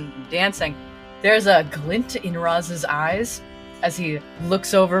Roz and dancing, there's a glint in Roz's eyes as he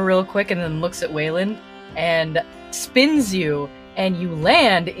looks over real quick and then looks at Wayland and spins you, and you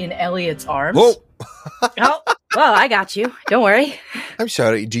land in Elliot's arms. Whoa! Oh, well, I got you. Don't worry. I'm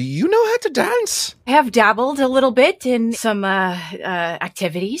sorry, do you know how to dance? I have dabbled a little bit in some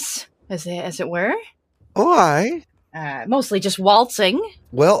activities, as it were. Oh, aye. Mostly just waltzing.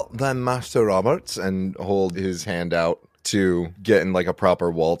 Well, then, Master Roberts, and hold his hand out to get in like a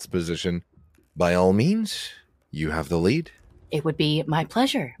proper waltz position. By all means, you have the lead. It would be my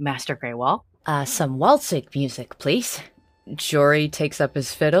pleasure, Master Greywall. Some waltzing music, please. Jory takes up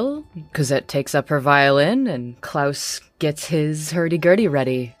his fiddle, Cosette takes up her violin, and Klaus gets his hurdy-gurdy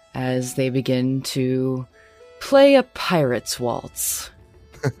ready as they begin to play a pirate's waltz.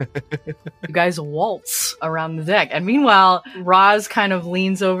 You guys waltz around the deck. And meanwhile, Roz kind of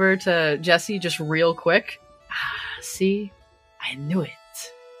leans over to Jesse just real quick. See? I knew it.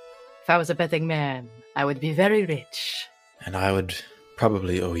 If I was a betting man, I would be very rich. And I would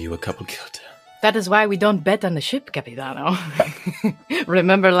probably owe you a couple guild. That is why we don't bet on the ship, Capitano.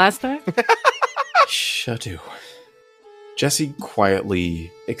 Remember last time? Sure do. Jesse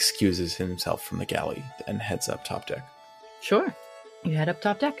quietly excuses himself from the galley and heads up top deck. Sure. You head up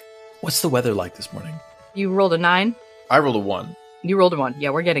top deck. What's the weather like this morning? You rolled a 9. I rolled a 1. You rolled a 1. Yeah,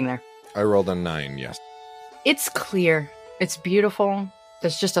 we're getting there. I rolled a 9, yes. It's clear. It's beautiful.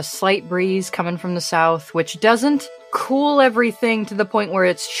 There's just a slight breeze coming from the south, which doesn't cool everything to the point where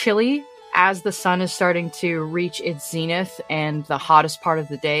it's chilly. As the sun is starting to reach its zenith and the hottest part of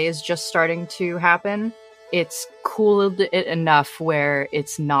the day is just starting to happen, it's cooled it enough where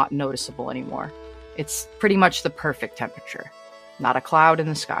it's not noticeable anymore. It's pretty much the perfect temperature. Not a cloud in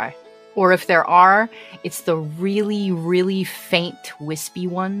the sky. Or if there are, it's the really, really faint, wispy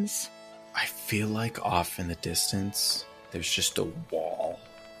ones. I feel like off in the distance, there's just a wall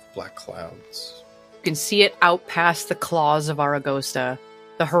of black clouds. You can see it out past the claws of Aragosta.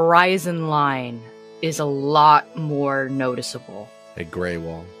 The horizon line is a lot more noticeable. A gray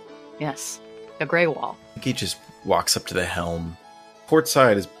wall. Yes, a gray wall. He just walks up to the helm. Port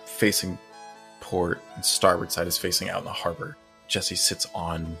side is facing port, and starboard side is facing out in the harbor. Jesse sits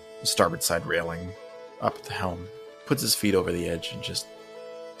on the starboard side railing, up at the helm, puts his feet over the edge, and just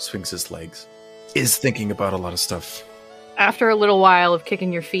swings his legs. Is thinking about a lot of stuff. After a little while of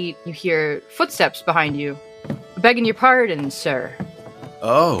kicking your feet, you hear footsteps behind you. Begging your pardon, sir.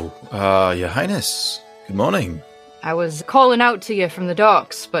 Oh, Your Highness. Good morning. I was calling out to you from the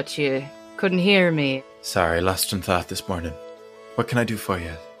docks, but you couldn't hear me. Sorry, lost in thought this morning. What can I do for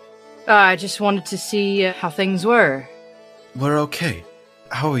you? I just wanted to see how things were. We're okay.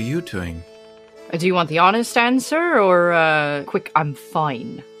 How are you doing? Do you want the honest answer, or quick, I'm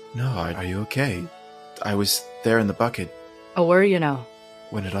fine? No, are you okay? I was there in the bucket. Oh, were you now?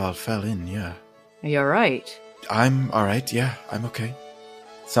 When it all fell in, yeah. You're right. I'm alright, yeah, I'm okay.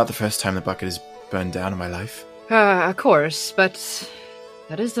 It's not the first time the bucket has burned down in my life. Of course, but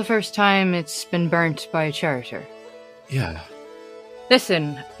that is the first time it's been burnt by a charter. Yeah.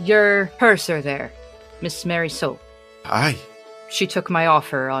 Listen, your purser there, Miss Mary Soap. Aye. she took my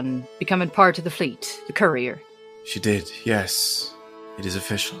offer on becoming part of the fleet, the courier. She did, yes. It is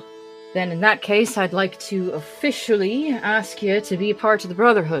official. Then in that case, I'd like to officially ask you to be part of the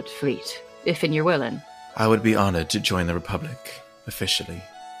Brotherhood fleet, if in you're willing. I would be honored to join the Republic, officially.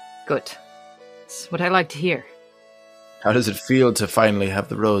 Good. That's what I like to hear. How does it feel to finally have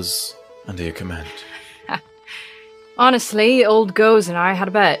the Rose under your command? Honestly, old Goes and I had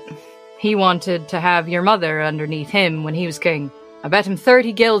a bet. He wanted to have your mother underneath him when he was king. I bet him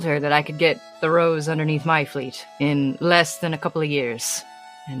 30 guilder that I could get the Rose underneath my fleet in less than a couple of years.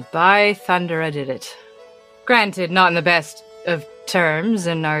 And by thunder, I did it. Granted, not in the best of terms,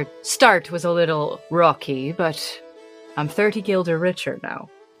 and our start was a little rocky, but I'm 30 guilder richer now.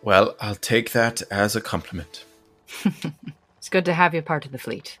 Well, I'll take that as a compliment. It's good to have you part of the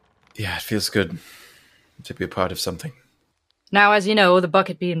fleet. Yeah, it feels good to be a part of something. Now, as you know, the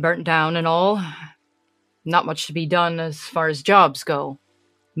bucket being burnt down and all, not much to be done as far as jobs go.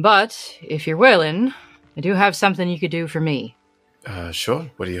 But, if you're willing, I do have something you could do for me. Sure.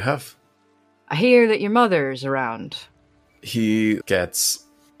 What do you have? I hear that your mother's around. He gets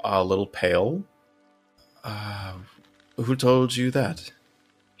a little pale. Who told you that?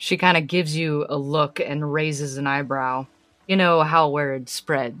 She kind of gives you a look and raises an eyebrow. You know how word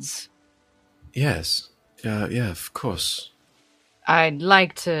spreads. Yes. Yeah, of course. I'd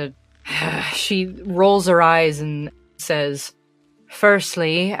like to... She rolls her eyes and says,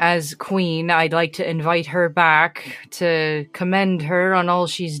 "Firstly, as queen, I'd like to invite her back to commend her on all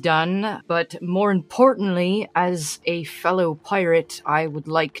she's done. But more importantly, as a fellow pirate, I would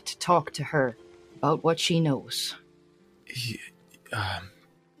like to talk to her about what she knows."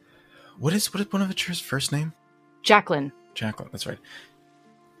 What is Bonaventure's first name? Jacqueline. Jacqueline, that's right.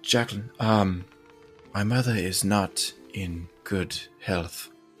 Jacqueline, my mother is not in good health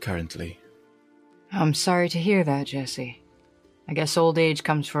currently. I'm sorry to hear that, Jesse. I guess old age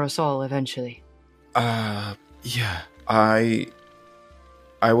comes for us all eventually. Yeah. I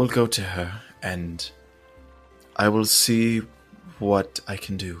will go to her and I will see what I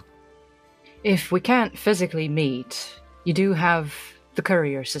can do. If we can't physically meet, you do have the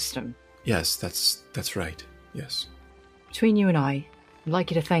courier system. Yes, that's right. Yes. Between you and I'd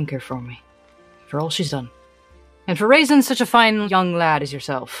like you to thank her for me. For all she's done. And for raising such a fine young lad as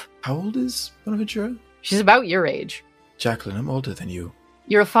yourself. How old is Bonaventura? She's about your age. Jacqueline, I'm older than you.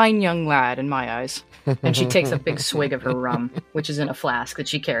 You're a fine young lad in my eyes. And she takes a big swig of her rum, which is in a flask that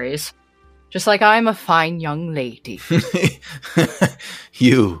she carries. Just like I'm a fine young lady.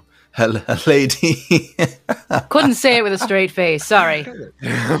 You, a lady. Couldn't say it with a straight face, sorry.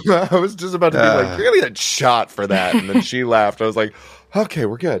 I was just about to be like, you're gonna get shot for that. And then she laughed. I was like, okay,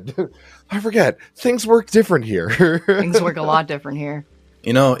 we're good. I forget. Things work different here. Things work a lot different here.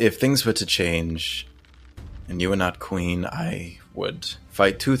 You know, if things were to change and you were not queen, I would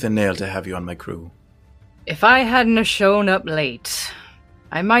fight tooth and nail to have you on my crew. If I hadn't have shown up late,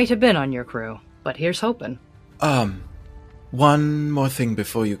 I might have been on your crew. But here's hoping. One more thing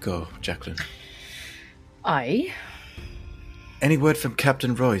before you go, Jacqueline. Aye? Any word from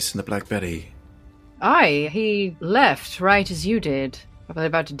Captain Royce and the Black Betty? Aye, he left right as you did. Probably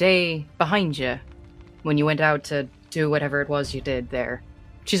about a day behind you. When you went out to do whatever it was you did there.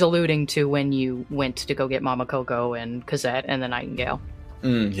 She's alluding to when you went to go get Mama Coco and Cosette and the Nightingale.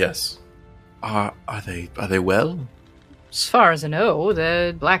 Yes. Are they well? As far as I know,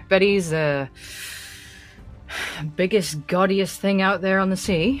 the Black Betty's the biggest, gaudiest thing out there on the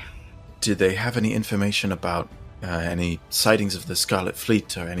sea. Did they have any information about any sightings of the Scarlet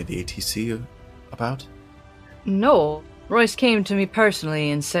Fleet or any of the ATC about? No. Royce came to me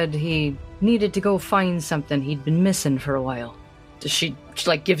personally and said he needed to go find something he'd been missing for a while. She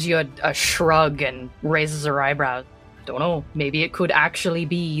gives you a shrug and raises her eyebrows. Don't know. Maybe it could actually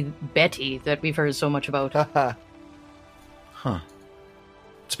be Betty that we've heard so much about. Huh.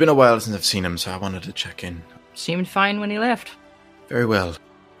 It's been a while since I've seen him, so I wanted to check in. Seemed fine when he left. Very well.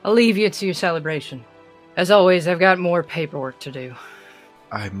 I'll leave you to your celebration. As always, I've got more paperwork to do.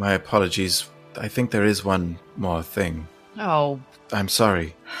 My apologies. I think there is one more thing. Oh. I'm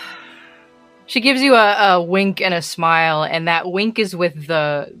sorry. She gives you a wink and a smile, and that wink is with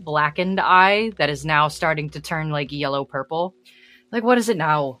the blackened eye that is now starting to turn, yellow-purple. What is it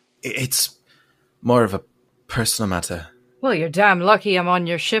now? It's more of a personal matter. Well, you're damn lucky I'm on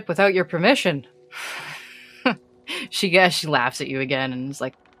your ship without your permission. She laughs at you again and is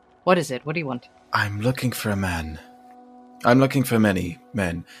like, what is it? What do you want? I'm looking for a man. I'm looking for many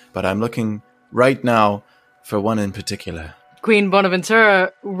men, but I'm looking right now for one in particular. Queen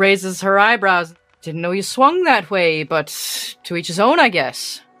Bonaventura raises her eyebrows. Didn't know you swung that way, but to each his own, I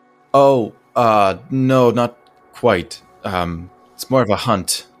guess. Oh, no, not quite. It's more of a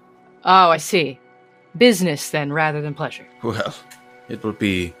hunt. Oh, I see. Business, then, rather than pleasure. Well, it will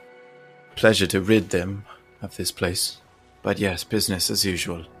be a pleasure to rid them of this place. But yes, business as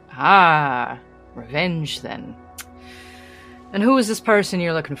usual. Ah, revenge, then. And who is this person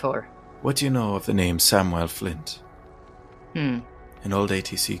you're looking for? What do you know of the name Samuel Flint? An old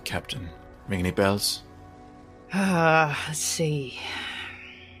ATC captain. Ring any bells? Let's see.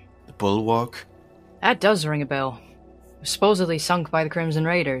 The Bulwark? That does ring a bell. It was supposedly sunk by the Crimson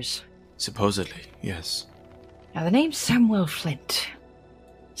Raiders. Supposedly, yes. Now, the name's Samuel Flint.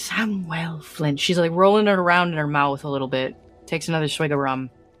 Samuel Flint. She's like rolling it around in her mouth a little bit. Takes another swig of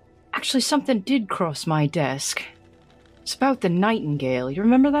rum. Actually, something did cross my desk. It's about the Nightingale. You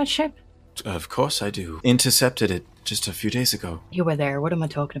remember that ship? Of course I do. Intercepted it just a few days ago. You were there. What am I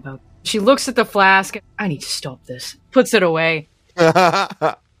talking about? She looks at the flask. I need to stop this. Puts it away.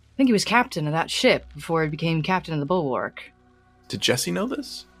 I think he was captain of that ship before he became captain of the Bulwark. Did Jesse know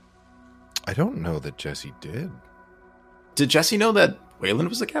this? I don't know that Jesse did. Did Jesse know that Wayland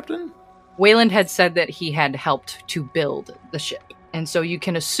was the captain? Wayland had said that he had helped to build the ship. And so you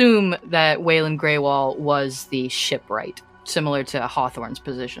can assume that Wayland Greywall was the shipwright, similar to Hawthorne's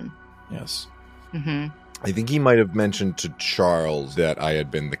position. Yes. Mm-hmm. I think he might have mentioned to Charles that I had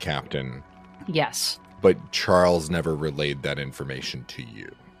been the captain, Yes. but Charles never relayed that information to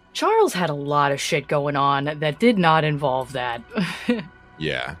you. Charles had a lot of shit going on that did not involve that.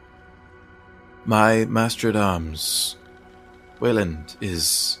 Yeah. My master-at-arms, Wayland,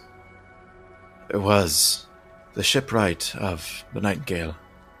 was the shipwright of the Nightingale.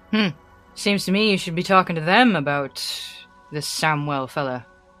 Seems to me you should be talking to them about this Samwell fella.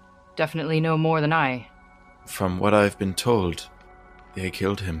 Definitely know more than I. From what I've been told, they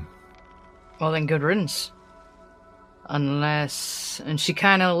killed him. Well, then good riddance. Unless... And she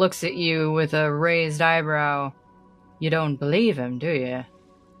kind of looks at you with a raised eyebrow. You don't believe him, do you?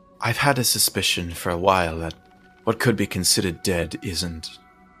 I've had a suspicion for a while that what could be considered dead isn't.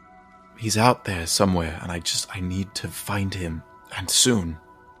 He's out there somewhere, and I need to find him, and soon.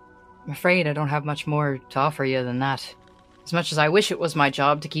 I'm afraid I don't have much more to offer you than that. As much as I wish it was my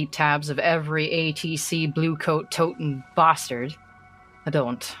job to keep tabs of every ATC blue coat toting bastard, I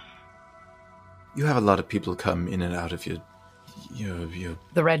don't. You have a lot of people come in and out of your...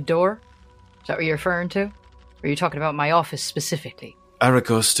 The Red Door? Is that what you're referring to? Or are you talking about my office specifically?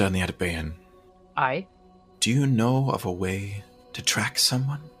 Aragosta and the Atabean. Aye. Do you know of a way to track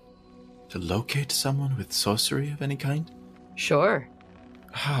someone? To locate someone with sorcery of any kind? Sure.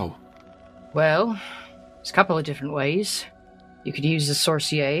 How? Well, there's a couple of different ways. You could use the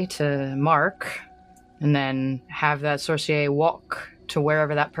sorcier to mark, and then have that sorcier walk to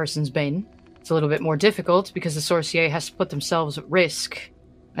wherever that person's been. It's a little bit more difficult because the sorcier has to put themselves at risk.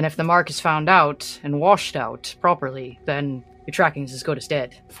 And if the mark is found out and washed out properly, then your tracking is as good as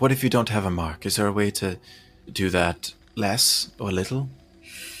dead. What if you don't have a mark? Is there a way to do that less or little?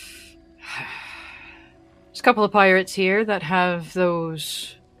 There's a couple of pirates here that have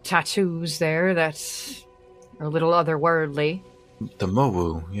those tattoos there that are a little otherworldly. The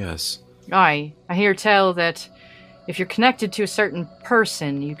Mowu, yes. Aye, I hear tell that if you're connected to a certain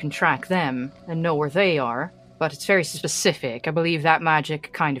person, you can track them and know where they are, but it's very specific. I believe that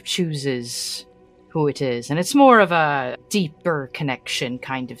magic kind of chooses who it is, and it's more of a deeper connection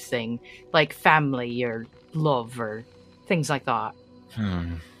kind of thing, like family or love or things like that.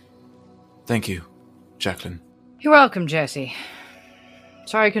 Thank you, Jacqueline. You're welcome, Jesse.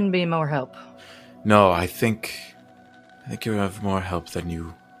 Sorry I couldn't be more help. No, I think you're of more help than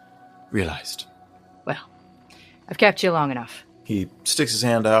you realized. Well, I've kept you long enough. He sticks his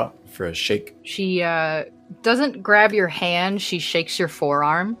hand out for a shake. She doesn't grab your hand, she shakes your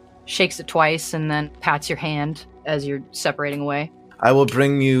forearm, shakes it twice, and then pats your hand as you're separating away. I will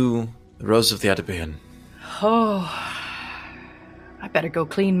bring you the Rose of the Atabean. Oh, I better go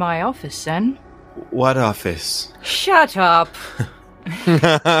clean my office then. What office? Shut up.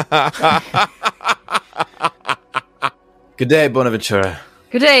 Good day, Bonaventura.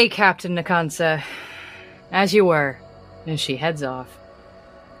 Good day, Captain Nakansa. As you were. And she heads off.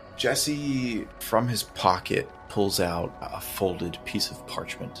 Jesse, from his pocket, pulls out a folded piece of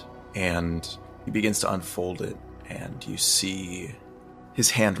parchment, and he begins to unfold it, and you see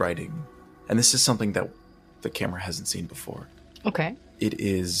his handwriting. And this is something that the camera hasn't seen before. Okay. It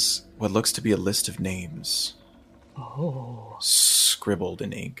is what looks to be a list of names. Oh. Scribbled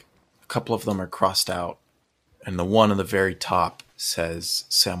in ink. A couple of them are crossed out, and the one on the very top says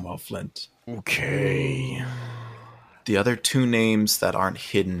Samuel Flint. Okay. The other two names that aren't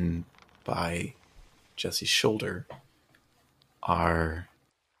hidden by Jesse's shoulder are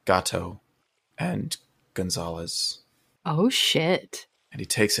Gato and Gonzalez. Oh, shit. And he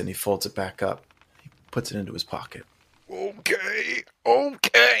takes it and he folds it back up. He puts it into his pocket.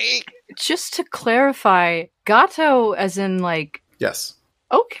 Okay. Just to clarify, Gato as in like, Yes.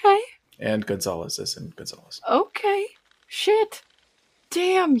 okay, And Gonzalez is in Gonzalez. okay, shit.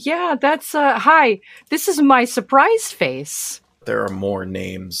 Damn, yeah, that's, hi, this is my surprise face. There are more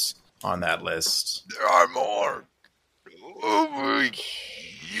names on that list. There are more.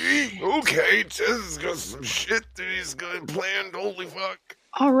 Okay, Tez's got some shit that he's got planned. Holy fuck.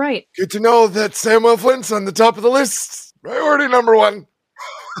 All right. Good to know that Samuel Flint's on the top of the list. Priority number 1.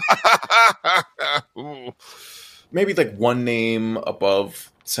 Ooh. Maybe like one name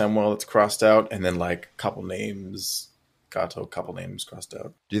above Samuel that's crossed out, and then like a couple names, Gato, couple names crossed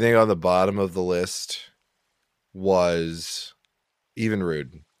out. Do you think on the bottom of the list was even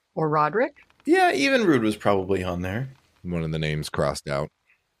Rude? Or Roderick? Yeah, even Rude was probably on there. One of the names crossed out.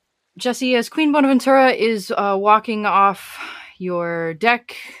 Jesse, as Queen Bonaventura is walking off your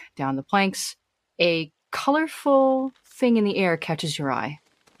deck down the planks, a colorful thing in the air catches your eye.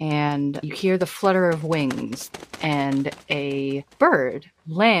 And you hear the flutter of wings, and a bird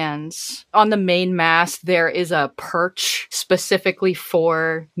lands on the main mast. There is a perch specifically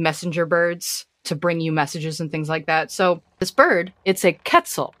for messenger birds to bring you messages and things like that. So this bird, it's a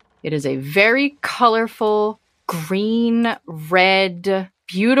quetzal. It is a very colorful, green, red,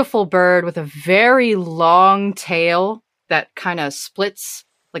 beautiful bird with a very long tail that kind of splits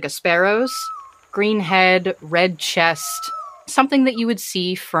like a sparrow's. Green head, red chest. Something that you would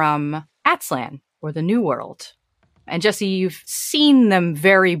see from Atzlan or the New World. And Jesse, you've seen them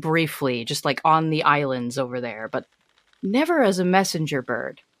very briefly, just like on the islands over there, but never as a messenger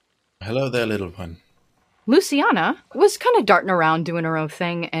bird. Hello there, little one. Luciana was kind of darting around doing her own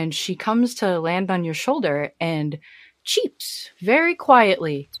thing, and she comes to land on your shoulder and cheeps very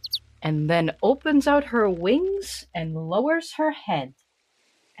quietly, and then opens out her wings and lowers her head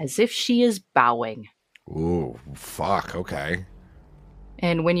as if she is bowing. Ooh, fuck, okay.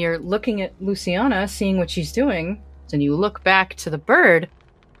 And when you're looking at Luciana, seeing what she's doing, and you look back to the bird,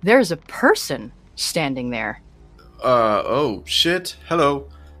 there's a person standing there. Oh, shit. Hello.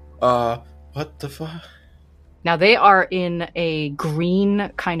 What the fuck? Now, they are in a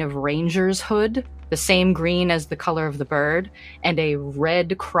green kind of ranger's hood, the same green as the color of the bird, and a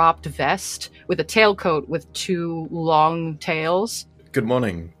red cropped vest with a tailcoat with 2 long tails. Good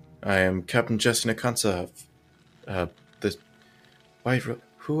morning. I am Captain Jesse Nakansa. The White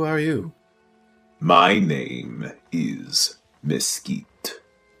Who are you? My name is Mesquite.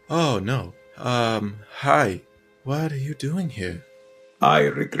 Oh, no. Hi. What are you doing here? I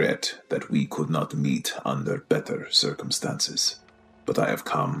regret that we could not meet under better circumstances, but I have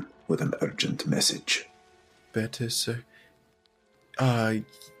come with an urgent message. Better, sir.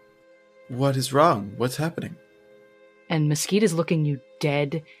 What is wrong? What's happening? And Mesquite is looking you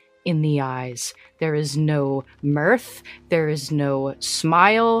dead in the eyes. There is no mirth, there is no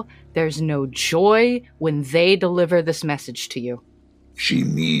smile, there's no joy when they deliver this message to you. She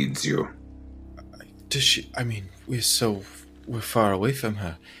needs you. Does she? I mean, we're far away from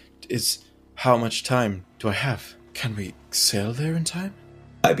her. How much time do I have? Can we sail there in time?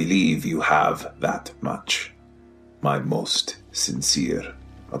 I believe you have that much. My most sincere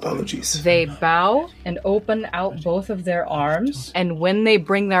apologies. They bow and open out both of their arms, and when they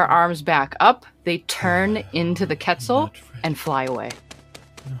bring their arms back up, they turn into the quetzal and fly away.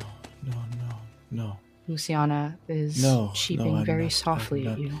 No. Luciana is cheeping I'm very not, softly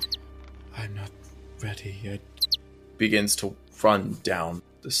at you. I'm not ready. Begins to run down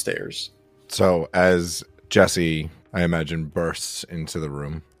the stairs. So as Jesse, I imagine, bursts into the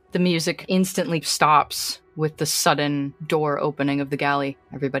room. The music instantly stops with the sudden door opening of the galley.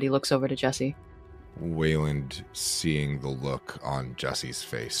 Everybody looks over to Jesse. Wayland, seeing the look on Jesse's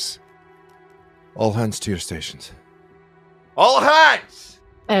face. All hands to your stations. All hands!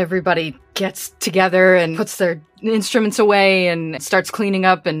 Everybody gets together and puts their instruments away and starts cleaning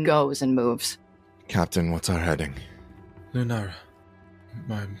up and goes and moves. Captain, what's our heading? Lunara.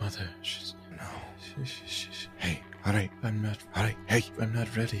 My mother. She's... No. She. Hey, all right. I'm not... All right, hey. I'm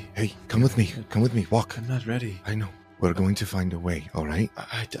not ready. Hey, come with me. Come with me. Walk. I'm not ready. I know. We're going to find a way, all right?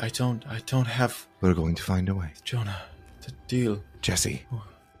 I don't have... We're going to find a way. Jonah, the deal. Jesse.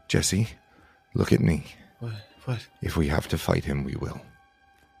 Jesse, look at me. What? If we have to fight him, we will.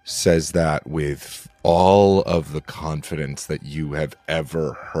 Says that with all of the confidence that you have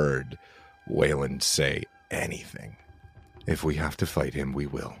ever heard Wayland say anything. If we have to fight him, we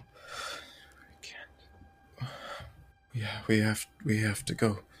will. I can't. Yeah, we have to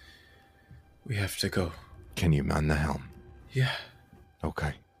go. We have to go. Can you man the helm? Yeah.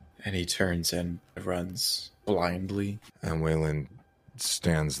 Okay. And he turns and runs blindly. And Waylon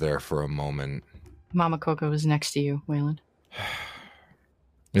stands there for a moment. Mama Coco is next to you, Wayland.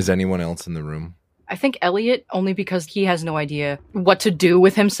 Is anyone else in the room? I think Elliot, only because he has no idea what to do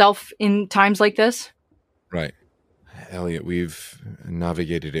with himself in times like this. Right. Elliot, we've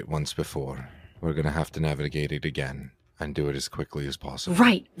navigated it once before. We're going to have to navigate it again and do it as quickly as possible.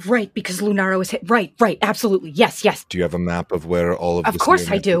 Right, because Lunaro is hit. Right, absolutely. Yes. Do you have a map of where all of this... Of course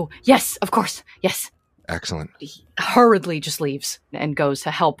I do. Yes, of course. Yes. Excellent. He hurriedly just leaves and goes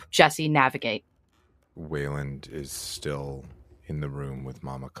to help Jesse navigate. Wayland is still in the room with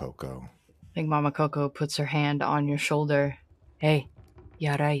Mama Coco. I think Mama Coco puts her hand on your shoulder. Hey,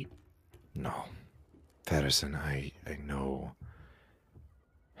 you right? No. Harrison, I know.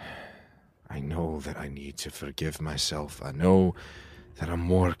 I know that I need to forgive myself. I know that I'm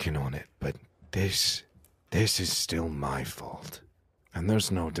working on it, but this is still my fault. And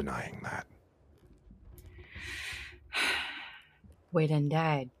there's no denying that. Wayland,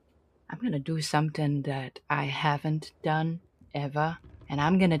 Dad, I'm gonna do something that I haven't done ever, and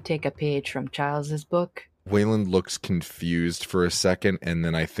I'm gonna take a page from Charles's book. Wayland looks confused for a second, and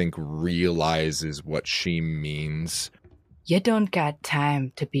then I think realizes what she means. You don't got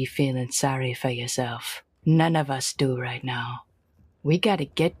time to be feeling sorry for yourself. None of us do right now. We gotta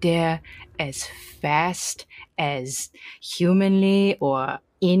get there as fast as humanly or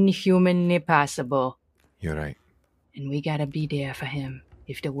inhumanly possible. You're right. And we gotta be there for him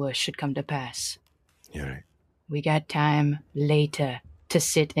if the worst should come to pass. You're right. We got time later to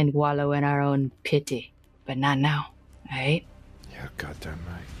sit and wallow in our own pity. But not now, alright? You're goddamn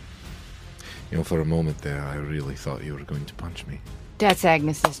right. You know, for a moment there, I really thought you were going to punch me. That's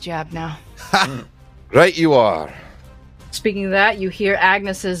Agnes's job now. Right you are. Speaking of that, you hear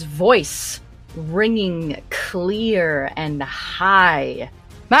Agnes's voice ringing clear and high.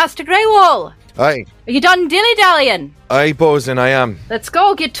 Master Greywall! Aye. Are you done dilly-dallying? Aye, Bosun, I am. Let's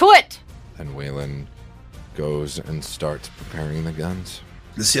go, get to it! And Waylon goes and starts preparing the guns.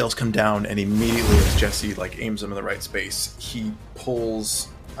 The sails come down, and immediately as Jesse aims them in the right space, he pulls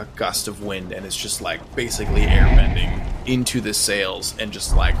a gust of wind and is just basically airbending into the sails and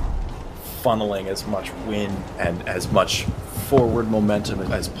just funneling as much wind and as much forward momentum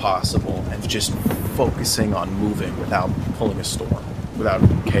as possible, and just focusing on moving without pulling a storm, without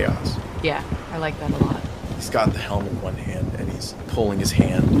chaos. Yeah, I like that a lot. He's got the helm in one hand and he's pulling his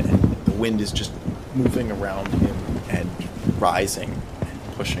hand, and the wind is just moving around him and rising,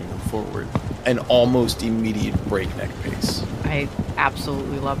 pushing forward, an almost immediate breakneck pace. I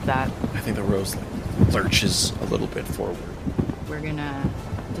absolutely love that. I think the Rose lurches a little bit forward. We're gonna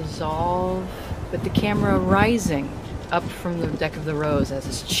dissolve with the camera rising up from the deck of the Rose as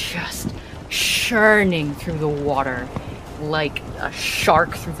it's just churning through the water like a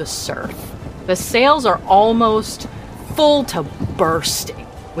shark through the surf. The sails are almost full to bursting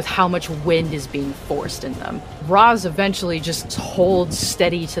with how much wind is being forced in them. Roz eventually just holds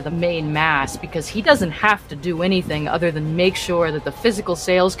steady to the main mast because he doesn't have to do anything other than make sure that the physical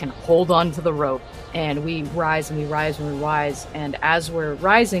sails can hold on to the rope. And we rise and we rise and we rise. And as we're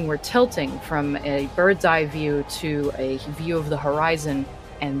rising, we're tilting from a bird's eye view to a view of the horizon.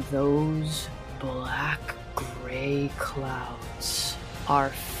 And those black-gray clouds are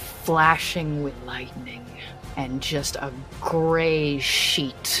flashing with lightning. And just a gray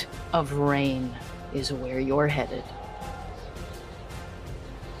sheet of rain is where you're headed.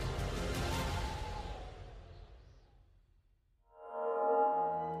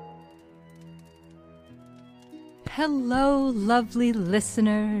 Hello, lovely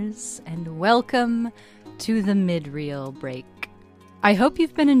listeners, and welcome to the mid-reel break. I hope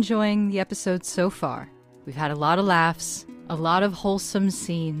you've been enjoying the episode so far. We've had a lot of laughs, a lot of wholesome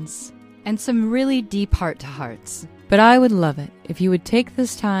scenes, and some really deep heart-to-hearts. But I would love it if you would take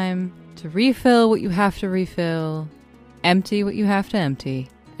this time to refill what you have to refill, empty what you have to empty,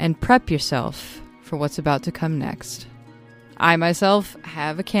 and prep yourself for what's about to come next. I myself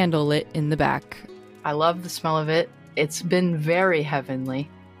have a candle lit in the back. I love the smell of it. It's been very heavenly.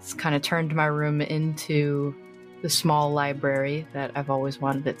 It's kind of turned my room into the small library that I've always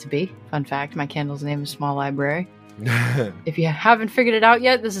wanted it to be. Fun fact, my candle's name is Small Library. If you haven't figured it out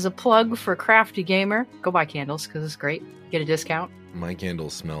yet, this is a plug for Crafty Gamer. Go buy candles because it's great. Get a discount. My candle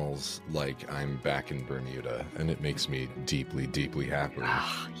smells like I'm back in Bermuda, and it makes me deeply, deeply happy.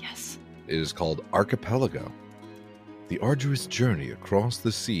 Ah, yes. It is called Archipelago. The arduous journey across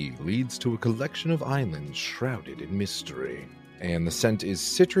the sea leads to a collection of islands shrouded in mystery. And the scent is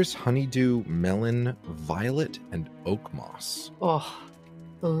citrus, honeydew, melon, violet, and oak moss. Oh,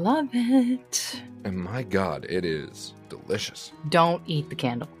 love it. And my God, it is delicious. Don't eat the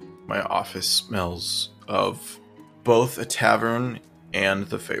candle. My office smells of both a tavern and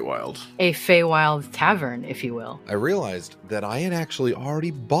the Feywild. A Feywild tavern, if you will. I realized that I had actually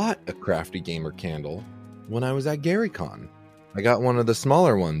already bought a Crafty Gamer candle when I was at GaryCon. I got one of the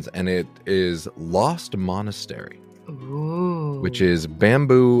smaller ones, and it is Lost Monastery. Ooh. Which is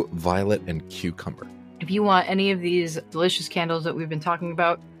bamboo, violet, and cucumber. If you want any of these delicious candles that we've been talking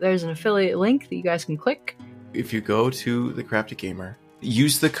about, there's an affiliate link that you guys can click. If you go to the Crafty Gamer,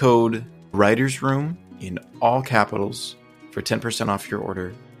 use the code Writer's Room in all capitals for 10% off your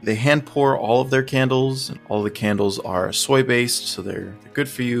order. They hand pour all of their candles, and all the candles are soy-based, so they're good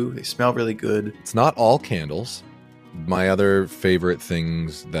for you. They smell really good. It's not all candles. My other favorite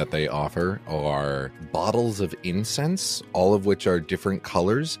things that they offer are bottles of incense, all of which are different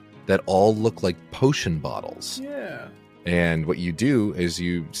colors that all look like potion bottles. Yeah. And what you do is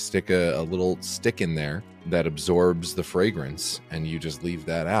you stick a little stick in there that absorbs the fragrance, and you just leave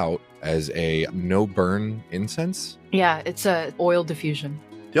that out as a no-burn incense. Yeah, it's a oil diffusion.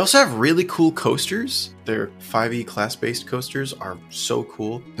 They also have really cool coasters. Their 5e class-based coasters are so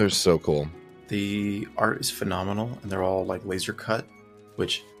cool. They're so cool. The art is phenomenal, and they're all like laser cut,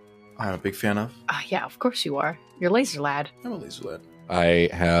 which I'm a big fan of. Yeah, of course you are. You're laser lad. I'm a laser lad. I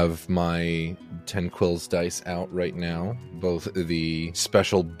have my 10 Quills dice out right now. Both the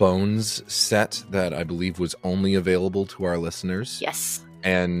special Bones set that I believe was only available to our listeners. Yes.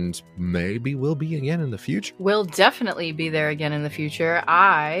 And maybe will be again in the future. We'll definitely be there again in the future.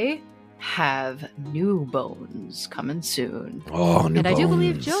 I have new bones coming soon. Oh, new And I do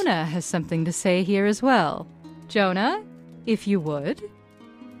believe Bones. Jonah has something to say here as well. Jonah, if you would.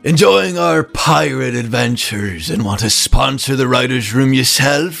 Enjoying our pirate adventures and want to sponsor the Writer's Room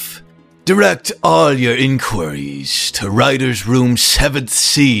yourself? Direct all your inquiries to Writer's Room 7th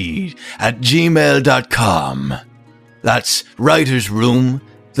Seed at gmail.com. That's Writer's Room,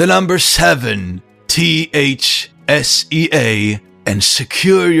 the number 7, THSEA, and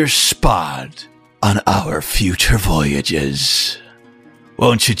secure your spot on our future voyages.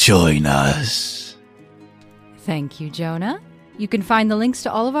 Won't you join us? Thank you, Jonah. You can find the links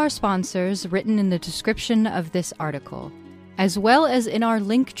to all of our sponsors written in the description of this article, as well as in our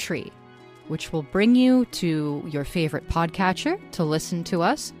link tree, which will bring you to your favorite podcatcher to listen to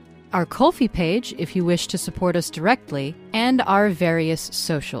us, our Ko-fi page if you wish to support us directly, and our various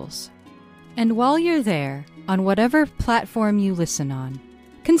socials. And while you're there, on whatever platform you listen on,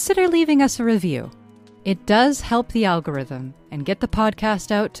 consider leaving us a review. It does help the algorithm and get the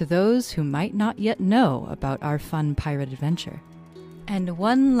podcast out to those who might not yet know about our fun pirate adventure. And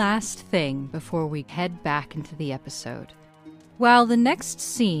one last thing before we head back into the episode. While the next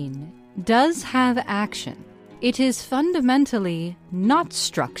scene does have action, it is fundamentally not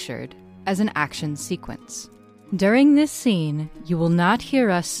structured as an action sequence. During this scene, you will not hear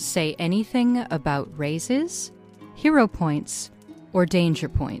us say anything about raises, hero points, or danger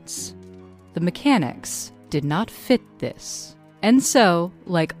points. The mechanics did not fit this. And so,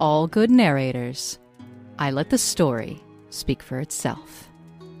 like all good narrators, I let the story speak for itself.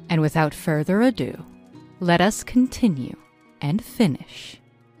 And without further ado, let us continue and finish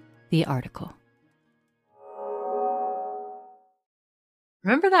the article.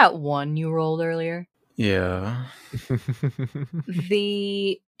 Remember that one you rolled earlier? Yeah.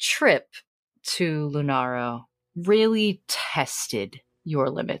 The trip to Lunaro really tested your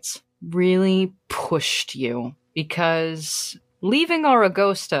limits, really pushed you, because leaving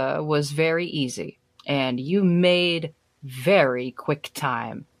Aragosta was very easy, and you made very quick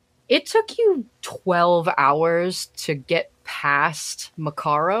time. It took you 12 hours to get past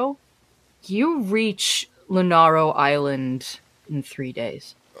Macaro. You reach Lunaro Island in 3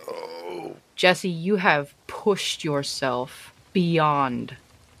 days. Oh. Jesse, you have pushed yourself beyond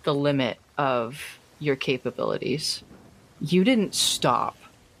the limit of your capabilities. You didn't stop.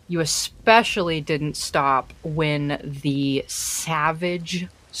 You especially didn't stop when the savage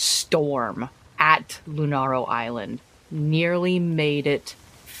storm at Lunaro Island nearly made it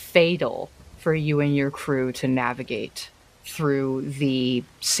fatal for you and your crew to navigate through the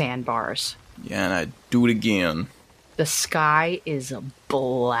sandbars. Yeah, and I'd do it again. The sky is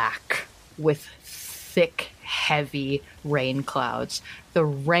black with thick, heavy rain clouds. The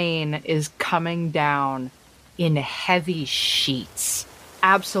rain is coming down in heavy sheets,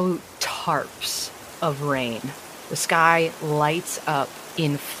 absolute tarps of rain. The sky lights up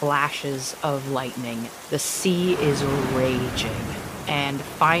in flashes of lightning. The sea is raging. And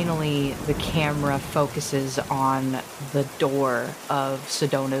finally, the camera focuses on the door of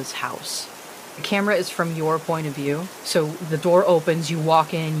Sedona's house. The camera is from your point of view. So the door opens, you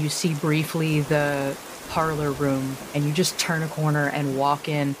walk in, you see briefly the parlor room, and you just turn a corner and walk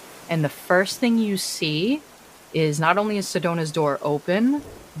in, And the first thing you see is not only is Sedona's door open,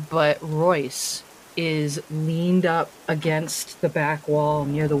 but Royce is leaned up against the back wall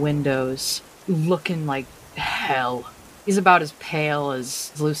near the windows, looking like hell. He's about as pale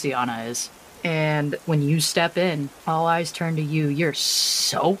as Luciana is. And when you step in, all eyes turn to you. You're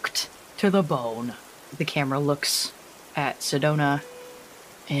soaked to the bone. The camera looks at Sedona,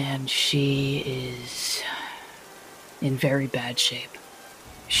 and she is in very bad shape.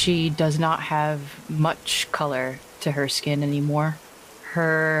 She does not have much color to her skin anymore.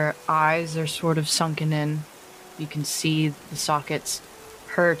 Her eyes are sort of sunken in. You can see the sockets.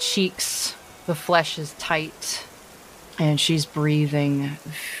 Her cheeks, the flesh is tight, and she's breathing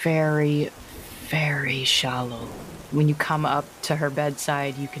very, very shallow. When you come up to her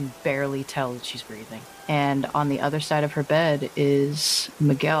bedside, you can barely tell that she's breathing. And on the other side of her bed is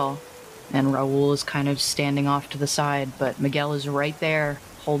Miguel, and Raul is kind of standing off to the side, but Miguel is right there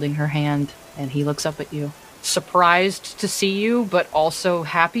holding her hand, and he looks up at you. Surprised to see you, but also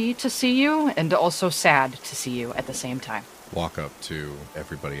happy to see you, and also sad to see you at the same time. Walk up to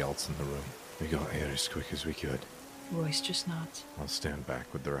everybody else in the room. We got here as quick as we could. Royce just nods. I'll stand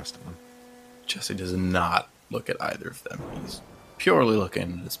back with the rest of them. Jesse does not look at either of them. He's purely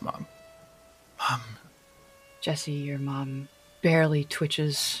looking at his mom. Mom. Jesse, your mom barely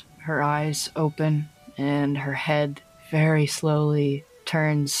twitches her eyes open, and her head very slowly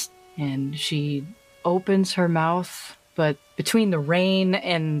turns, and she opens her mouth, but between the rain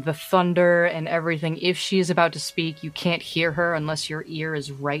and the thunder and everything, if she is about to speak, you can't hear her unless your ear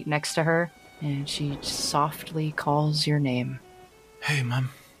is right next to her, and she softly calls your name. Hey, Mom.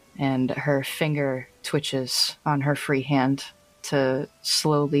 And her finger twitches on her free hand to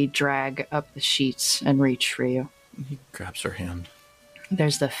slowly drag up the sheets and reach for you. He grabs her hand.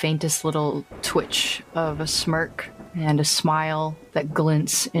 There's the faintest little twitch of a smirk and a smile that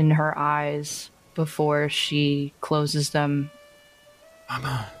glints in her eyes before she closes them.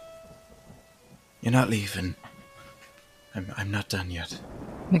 Mama, you're not leaving. I'm not done yet.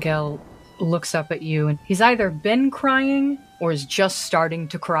 Miguel looks up at you, and he's either been crying or is just starting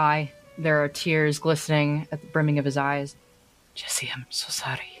to cry. There are tears glistening at the brimming of his eyes. Jesse, I'm so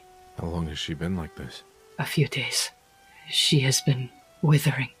sorry. How long has she been like this? A few days. She has been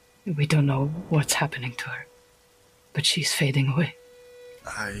withering. We don't know what's happening to her, but she's fading away.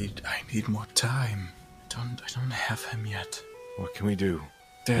 I need more time. I don't have him yet. What can we do?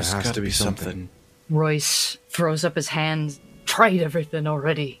 There has got to be something. Royce throws up his hands. Tried everything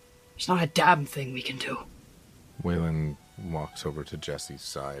already. There's not a damn thing we can do. Waylon walks over to Jesse's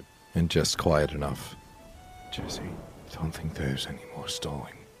side and just quiet enough. Jesse, don't think there's any more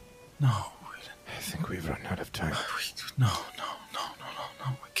stalling. No, I think we've run out of time. No,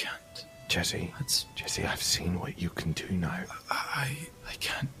 we can't. Jesse, I've seen what you can do now. I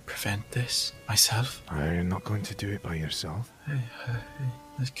can't prevent this myself. You're not going to do it by yourself. I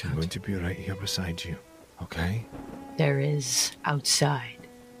I'm can't. going to be right here beside you, okay? There is outside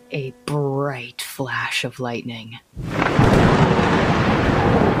a bright flash of lightning.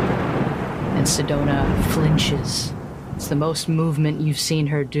 And Sedona flinches. It's the most movement you've seen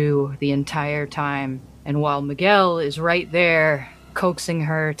her do the entire time. And while Miguel is right there, coaxing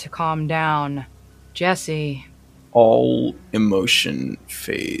her to calm down, Jesse... All emotion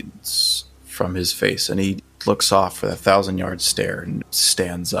fades from his face, and he looks off with a 1,000-yard stare and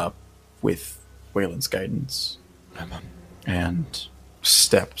stands up with Waylon's guidance. And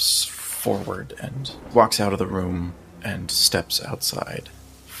steps forward and walks out of the room and steps outside.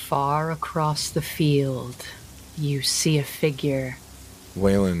 Far across the field, you see a figure.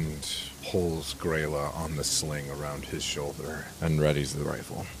 Wayland pulls Grayla on the sling around his shoulder and readies the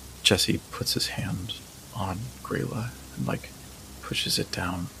rifle. Jesse puts his hand on Grayla and, pushes it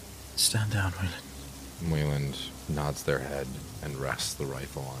down. Stand down, Waylon. Wayland nods their head and rests the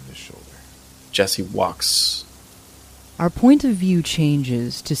rifle on his shoulder. Jesse walks. Our point of view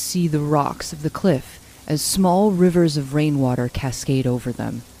changes to see the rocks of the cliff as small rivers of rainwater cascade over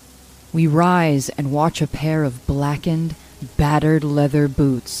them. We rise and watch a pair of blackened, battered leather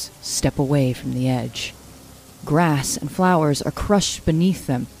boots step away from the edge. Grass and flowers are crushed beneath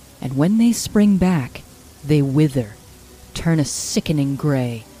them, and when they spring back, they wither, turn a sickening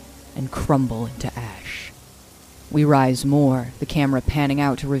gray, and crumble into ash. We rise more, the camera panning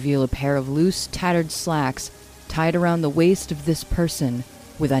out to reveal a pair of loose, tattered slacks tied around the waist of this person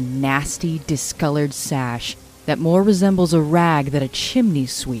with a nasty, discolored sash that more resembles a rag that a chimney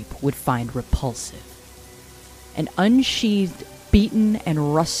sweep would find repulsive. An unsheathed, beaten,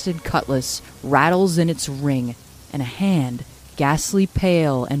 and rusted cutlass rattles in its ring, and a hand, ghastly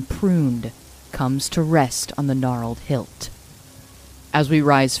pale and pruned, comes to rest on the gnarled hilt. As we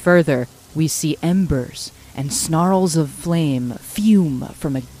rise further, we see embers and snarls of flame fume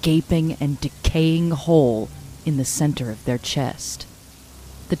from a gaping and decaying hole in the center of their chest.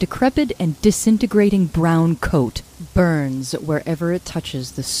 The decrepit and disintegrating brown coat burns wherever it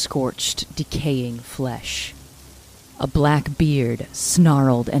touches the scorched, decaying flesh. A black beard,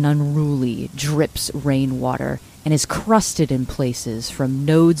 snarled and unruly, drips rainwater and is crusted in places from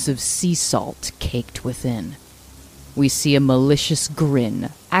nodes of sea salt caked within. We see a malicious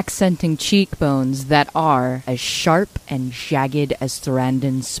grin, accenting cheekbones that are as sharp and jagged as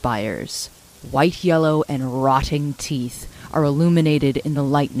Thranduil's spires. White, yellow, and rotting teeth are illuminated in the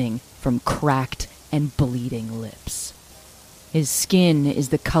lightning from cracked and bleeding lips. His skin is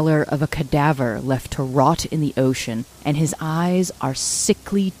the color of a cadaver left to rot in the ocean, and his eyes are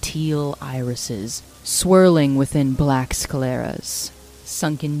sickly teal irises, swirling within black scleras,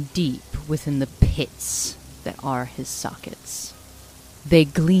 sunken deep within the pits that are his sockets. They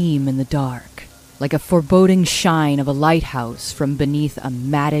gleam in the dark, like a foreboding shine of a lighthouse from beneath a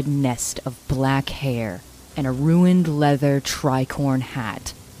matted nest of black hair and a ruined leather tricorn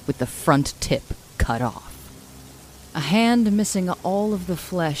hat with the front tip cut off. A hand missing all of the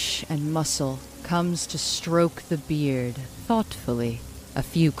flesh and muscle comes to stroke the beard thoughtfully, a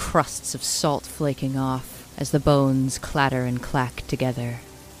few crusts of salt flaking off as the bones clatter and clack together.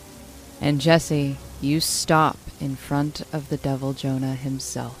 And Jesse, you stop in front of the Devil Jonah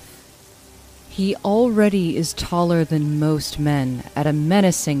himself. He already is taller than most men at a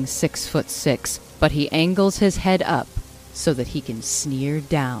menacing 6'6", but he angles his head up so that he can sneer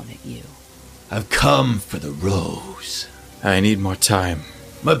down at you. I've come for the rose. I need more time.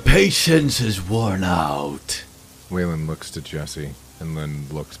 My patience is worn out. Waylon looks to Jesse and then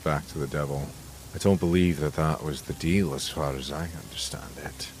looks back to the devil. I don't believe that was the deal as far as I understand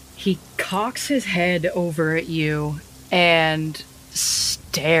it. He cocks his head over at you and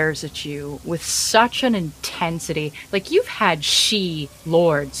stares at you with such an intensity. Like, you've had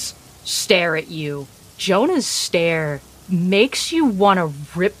she-lords stare at you. Jonah's stare makes you want to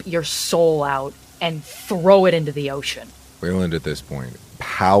rip your soul out and throw it into the ocean. Wayland at this point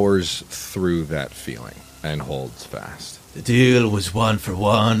powers through that feeling and holds fast. The deal was 1 for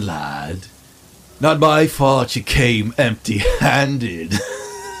 1, lad. Not my fault you came empty-handed.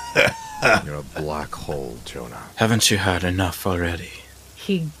 You're a black hole, Jonah. Haven't you had enough already?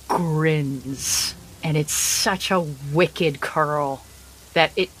 He grins, and it's such a wicked curl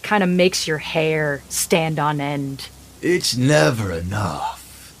that it kind of makes your hair stand on end. It's never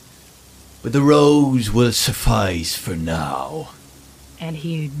enough, but the rose will suffice for now. And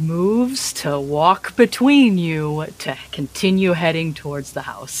he moves to walk between you to continue heading towards the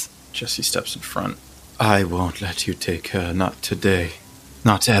house. Jesse steps in front. I won't let you take her, not today.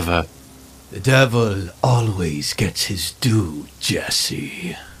 Not ever. The devil always gets his due,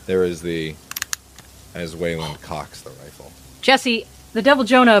 Jesse. There is as Wayland cocks the rifle. Jesse, the Devil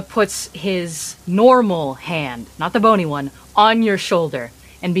Jonah puts his normal hand, not the bony one, on your shoulder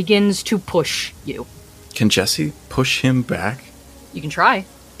and begins to push you. Can Jesse push him back? You can try.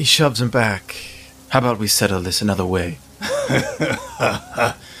 He shoves him back. How about we settle this another way?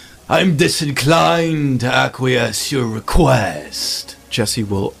 I'm disinclined to acquiesce your request. Jesse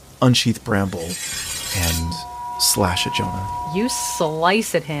will unsheath Bramble and slash at Jonah. You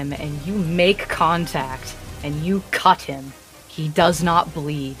slice at him and you make contact and you cut him. He does not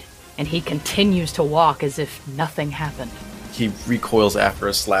bleed, and he continues to walk as if nothing happened. He recoils after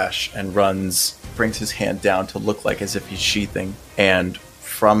a slash and runs, brings his hand down to look like as if he's sheathing, and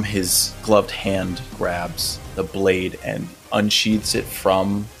from his gloved hand grabs the blade and unsheaths it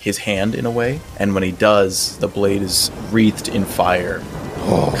from his hand in a way. And when he does, the blade is wreathed in fire.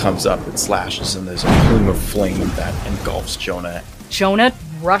 Comes up and slashes, and there's a plume of flame that engulfs Jonah. Jonah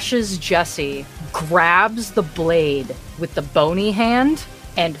rushes Jesse, grabs the blade with the bony hand,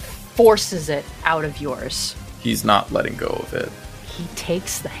 and forces it out of yours. He's not letting go of it. He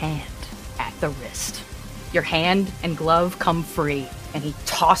takes the hand at the wrist. Your hand and glove come free, and he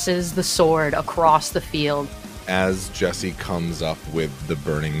tosses the sword across the field. As Jesse comes up with the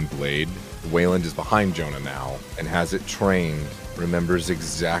burning blade, Wayland is behind Jonah now and has it trained, remembers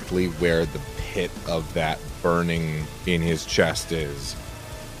exactly where the pit of that burning in his chest is,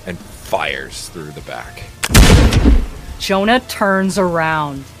 and fires through the back. Jonah turns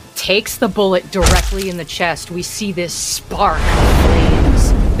around, takes the bullet directly in the chest. We see this spark of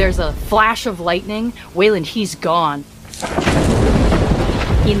flames. There's a flash of lightning. Wayland, he's gone.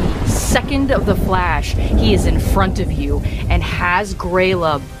 In the second of the flash, he is in front of you and has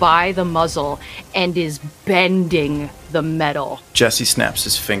Grayla by the muzzle and is bending the metal. Jesse snaps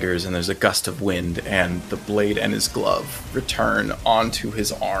his fingers and there's a gust of wind, and the blade and his glove return onto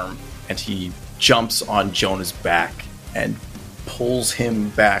his arm, and he jumps on Jonah's back and pulls him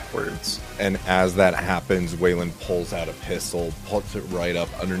backwards. And as that happens, Waylon pulls out a pistol, puts it right up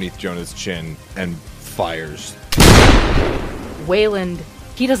underneath Jonah's chin, and fires. Wayland,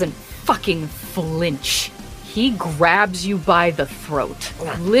 he doesn't fucking flinch. He grabs you by the throat,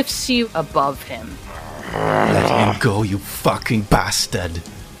 lifts you above him. Let him go, you fucking bastard.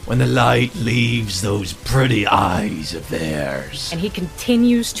 When the light leaves those pretty eyes of theirs. And he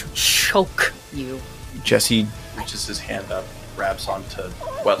continues to choke you. Jesse reaches his hand up, grabs onto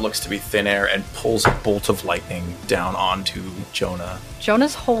what looks to be thin air, and pulls a bolt of lightning down onto Jonah.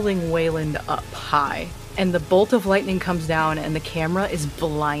 Jonah's holding Wayland up high, and the bolt of lightning comes down and the camera is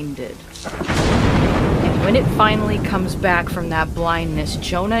blinded. And when it finally comes back from that blindness,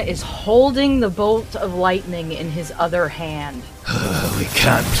 Jonah is holding the bolt of lightning in his other hand. We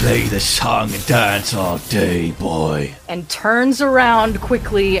can't play the song and dance all day, boy. And turns around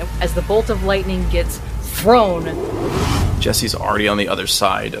quickly as the bolt of lightning gets thrown. Jesse's already on the other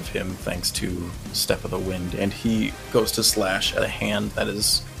side of him thanks to Step of the Wind, and he goes to slash at a hand that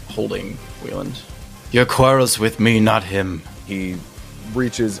is holding Wayland. Your quarrel's with me, not him. He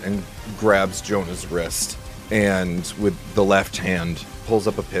reaches and grabs Jonah's wrist, and with the left hand pulls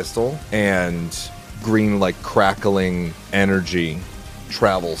up a pistol, and green, like, crackling energy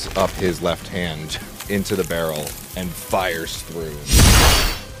travels up his left hand into the barrel and fires through.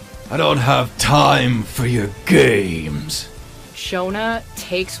 I don't have time for your games. Jonah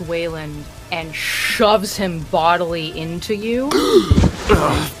takes Wayland and shoves him bodily into you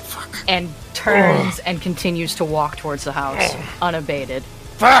and turns and continues to walk towards the house, unabated.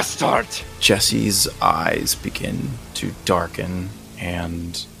 Bastard! Jesse's eyes begin to darken,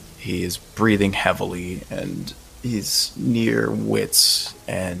 and he is breathing heavily, and he's near wits,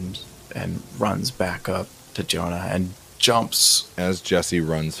 and runs back up to Jonah and jumps. As Jesse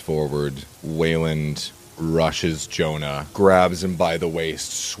runs forward, Wayland rushes Jonah, grabs him by the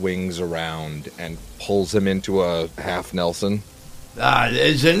waist, swings around, and pulls him into a half Nelson. That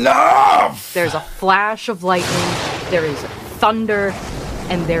is enough! There's a flash of lightning, there is thunder,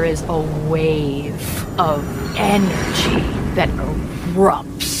 and there is a wave of energy that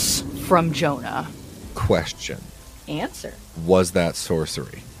erupts from Jonah. Question. Answer. Was that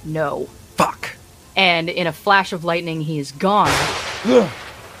sorcery? No. Fuck. And in a flash of lightning, he is gone.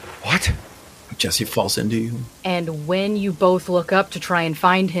 What? Jesse falls into you. And when you both look up to try and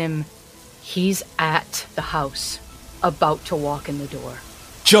find him, he's at the house, about to walk in the door.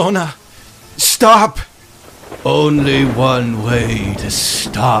 Jonah, stop! Only one way to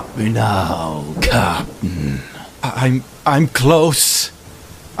stop me now, Captain. I'm close.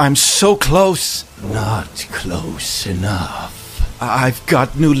 I'm so close. Not close enough. I've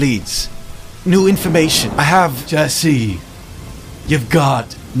got new leads. New information. I have, Jesse. You've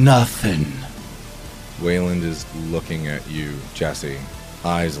got nothing. Wayland is looking at you, Jesse,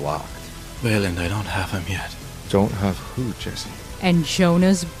 eyes locked. Wayland, I don't have him yet. Don't have who, Jesse? And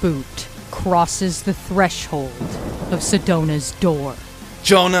Jonah's boot crosses the threshold of Sedona's door.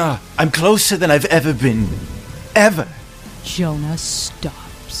 Jonah, I'm closer than I've ever been. Ever. Jonah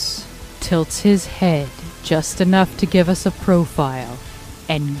stops, tilts his head just enough to give us a profile,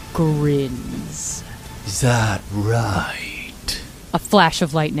 and grins. Is that right? A flash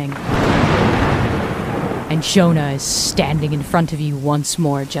of lightning. And Jonah is standing in front of you once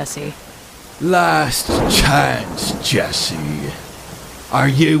more, Jesse. Last chance, Jesse. Are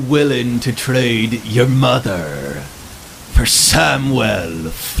you willing to trade your mother for Samuel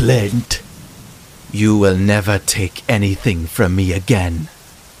Flint? You will never take anything from me again.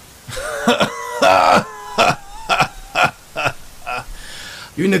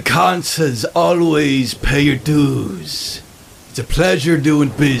 You Nakansas always pay your dues. It's a pleasure doing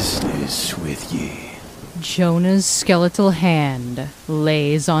business with ye. Jonah's skeletal hand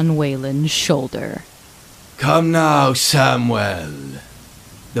lays on Wayland's shoulder. Come now, Samuel.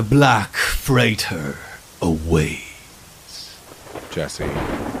 The black freighter awaits. Jesse,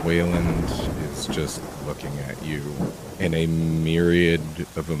 Wayland is just looking at you, and a myriad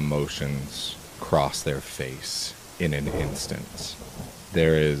of emotions cross their face in an instant.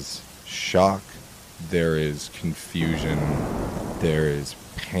 There is shock, there is confusion, there is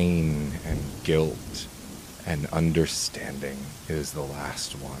pain and guilt, and understanding is the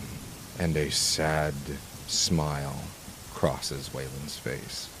last one, and a sad smile crosses Wayland's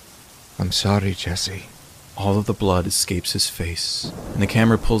face. I'm sorry, Jesse. All of the blood escapes his face, and the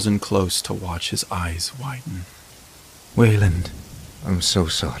camera pulls in close to watch his eyes widen. Wayland, I'm so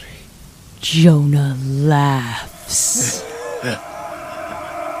sorry. Jonah laughs.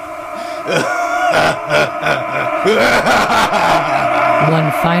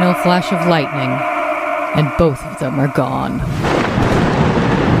 One final flash of lightning, and both of them are gone.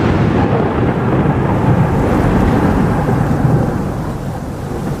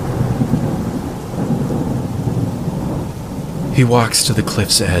 He walks to the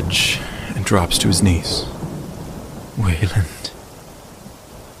cliff's edge and drops to his knees. Wayland.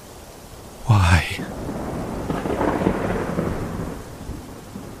 Why?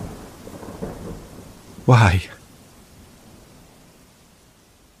 Why?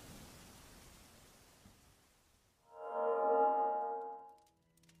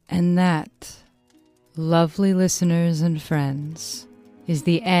 And that, lovely listeners and friends, is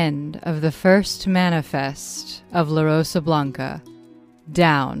the end of the first manifest of La Rosa Blanca,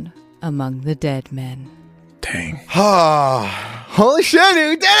 Down Among the Dead Men. Dang. Holy shit,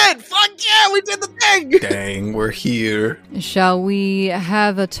 we did it! Fuck yeah, we did the thing! Dang, we're here. Shall we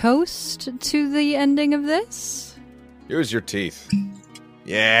have a toast to the ending of this? Use your teeth.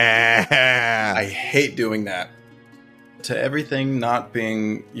 Yeah! I hate doing that. To everything not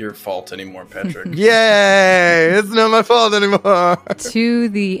being your fault anymore, Patrick. Yay! It's not my fault anymore! To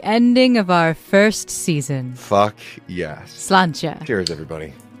the ending of our first season. Fuck yes. Sláinte. Cheers,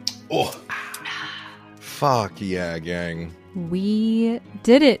 everybody. Oh. Fuck yeah, gang. We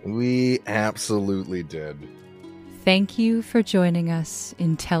did it. We absolutely did. Thank you for joining us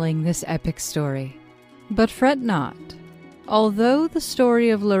in telling this epic story. But fret not. Although the story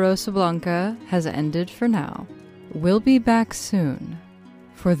of La Rosa Blanca has ended for now, we'll be back soon,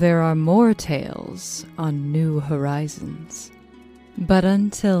 for there are more tales on New Horizons. But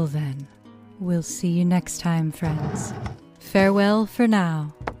until then, we'll see you next time, friends. Farewell for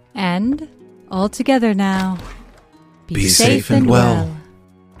now, and all together now. Be safe and well.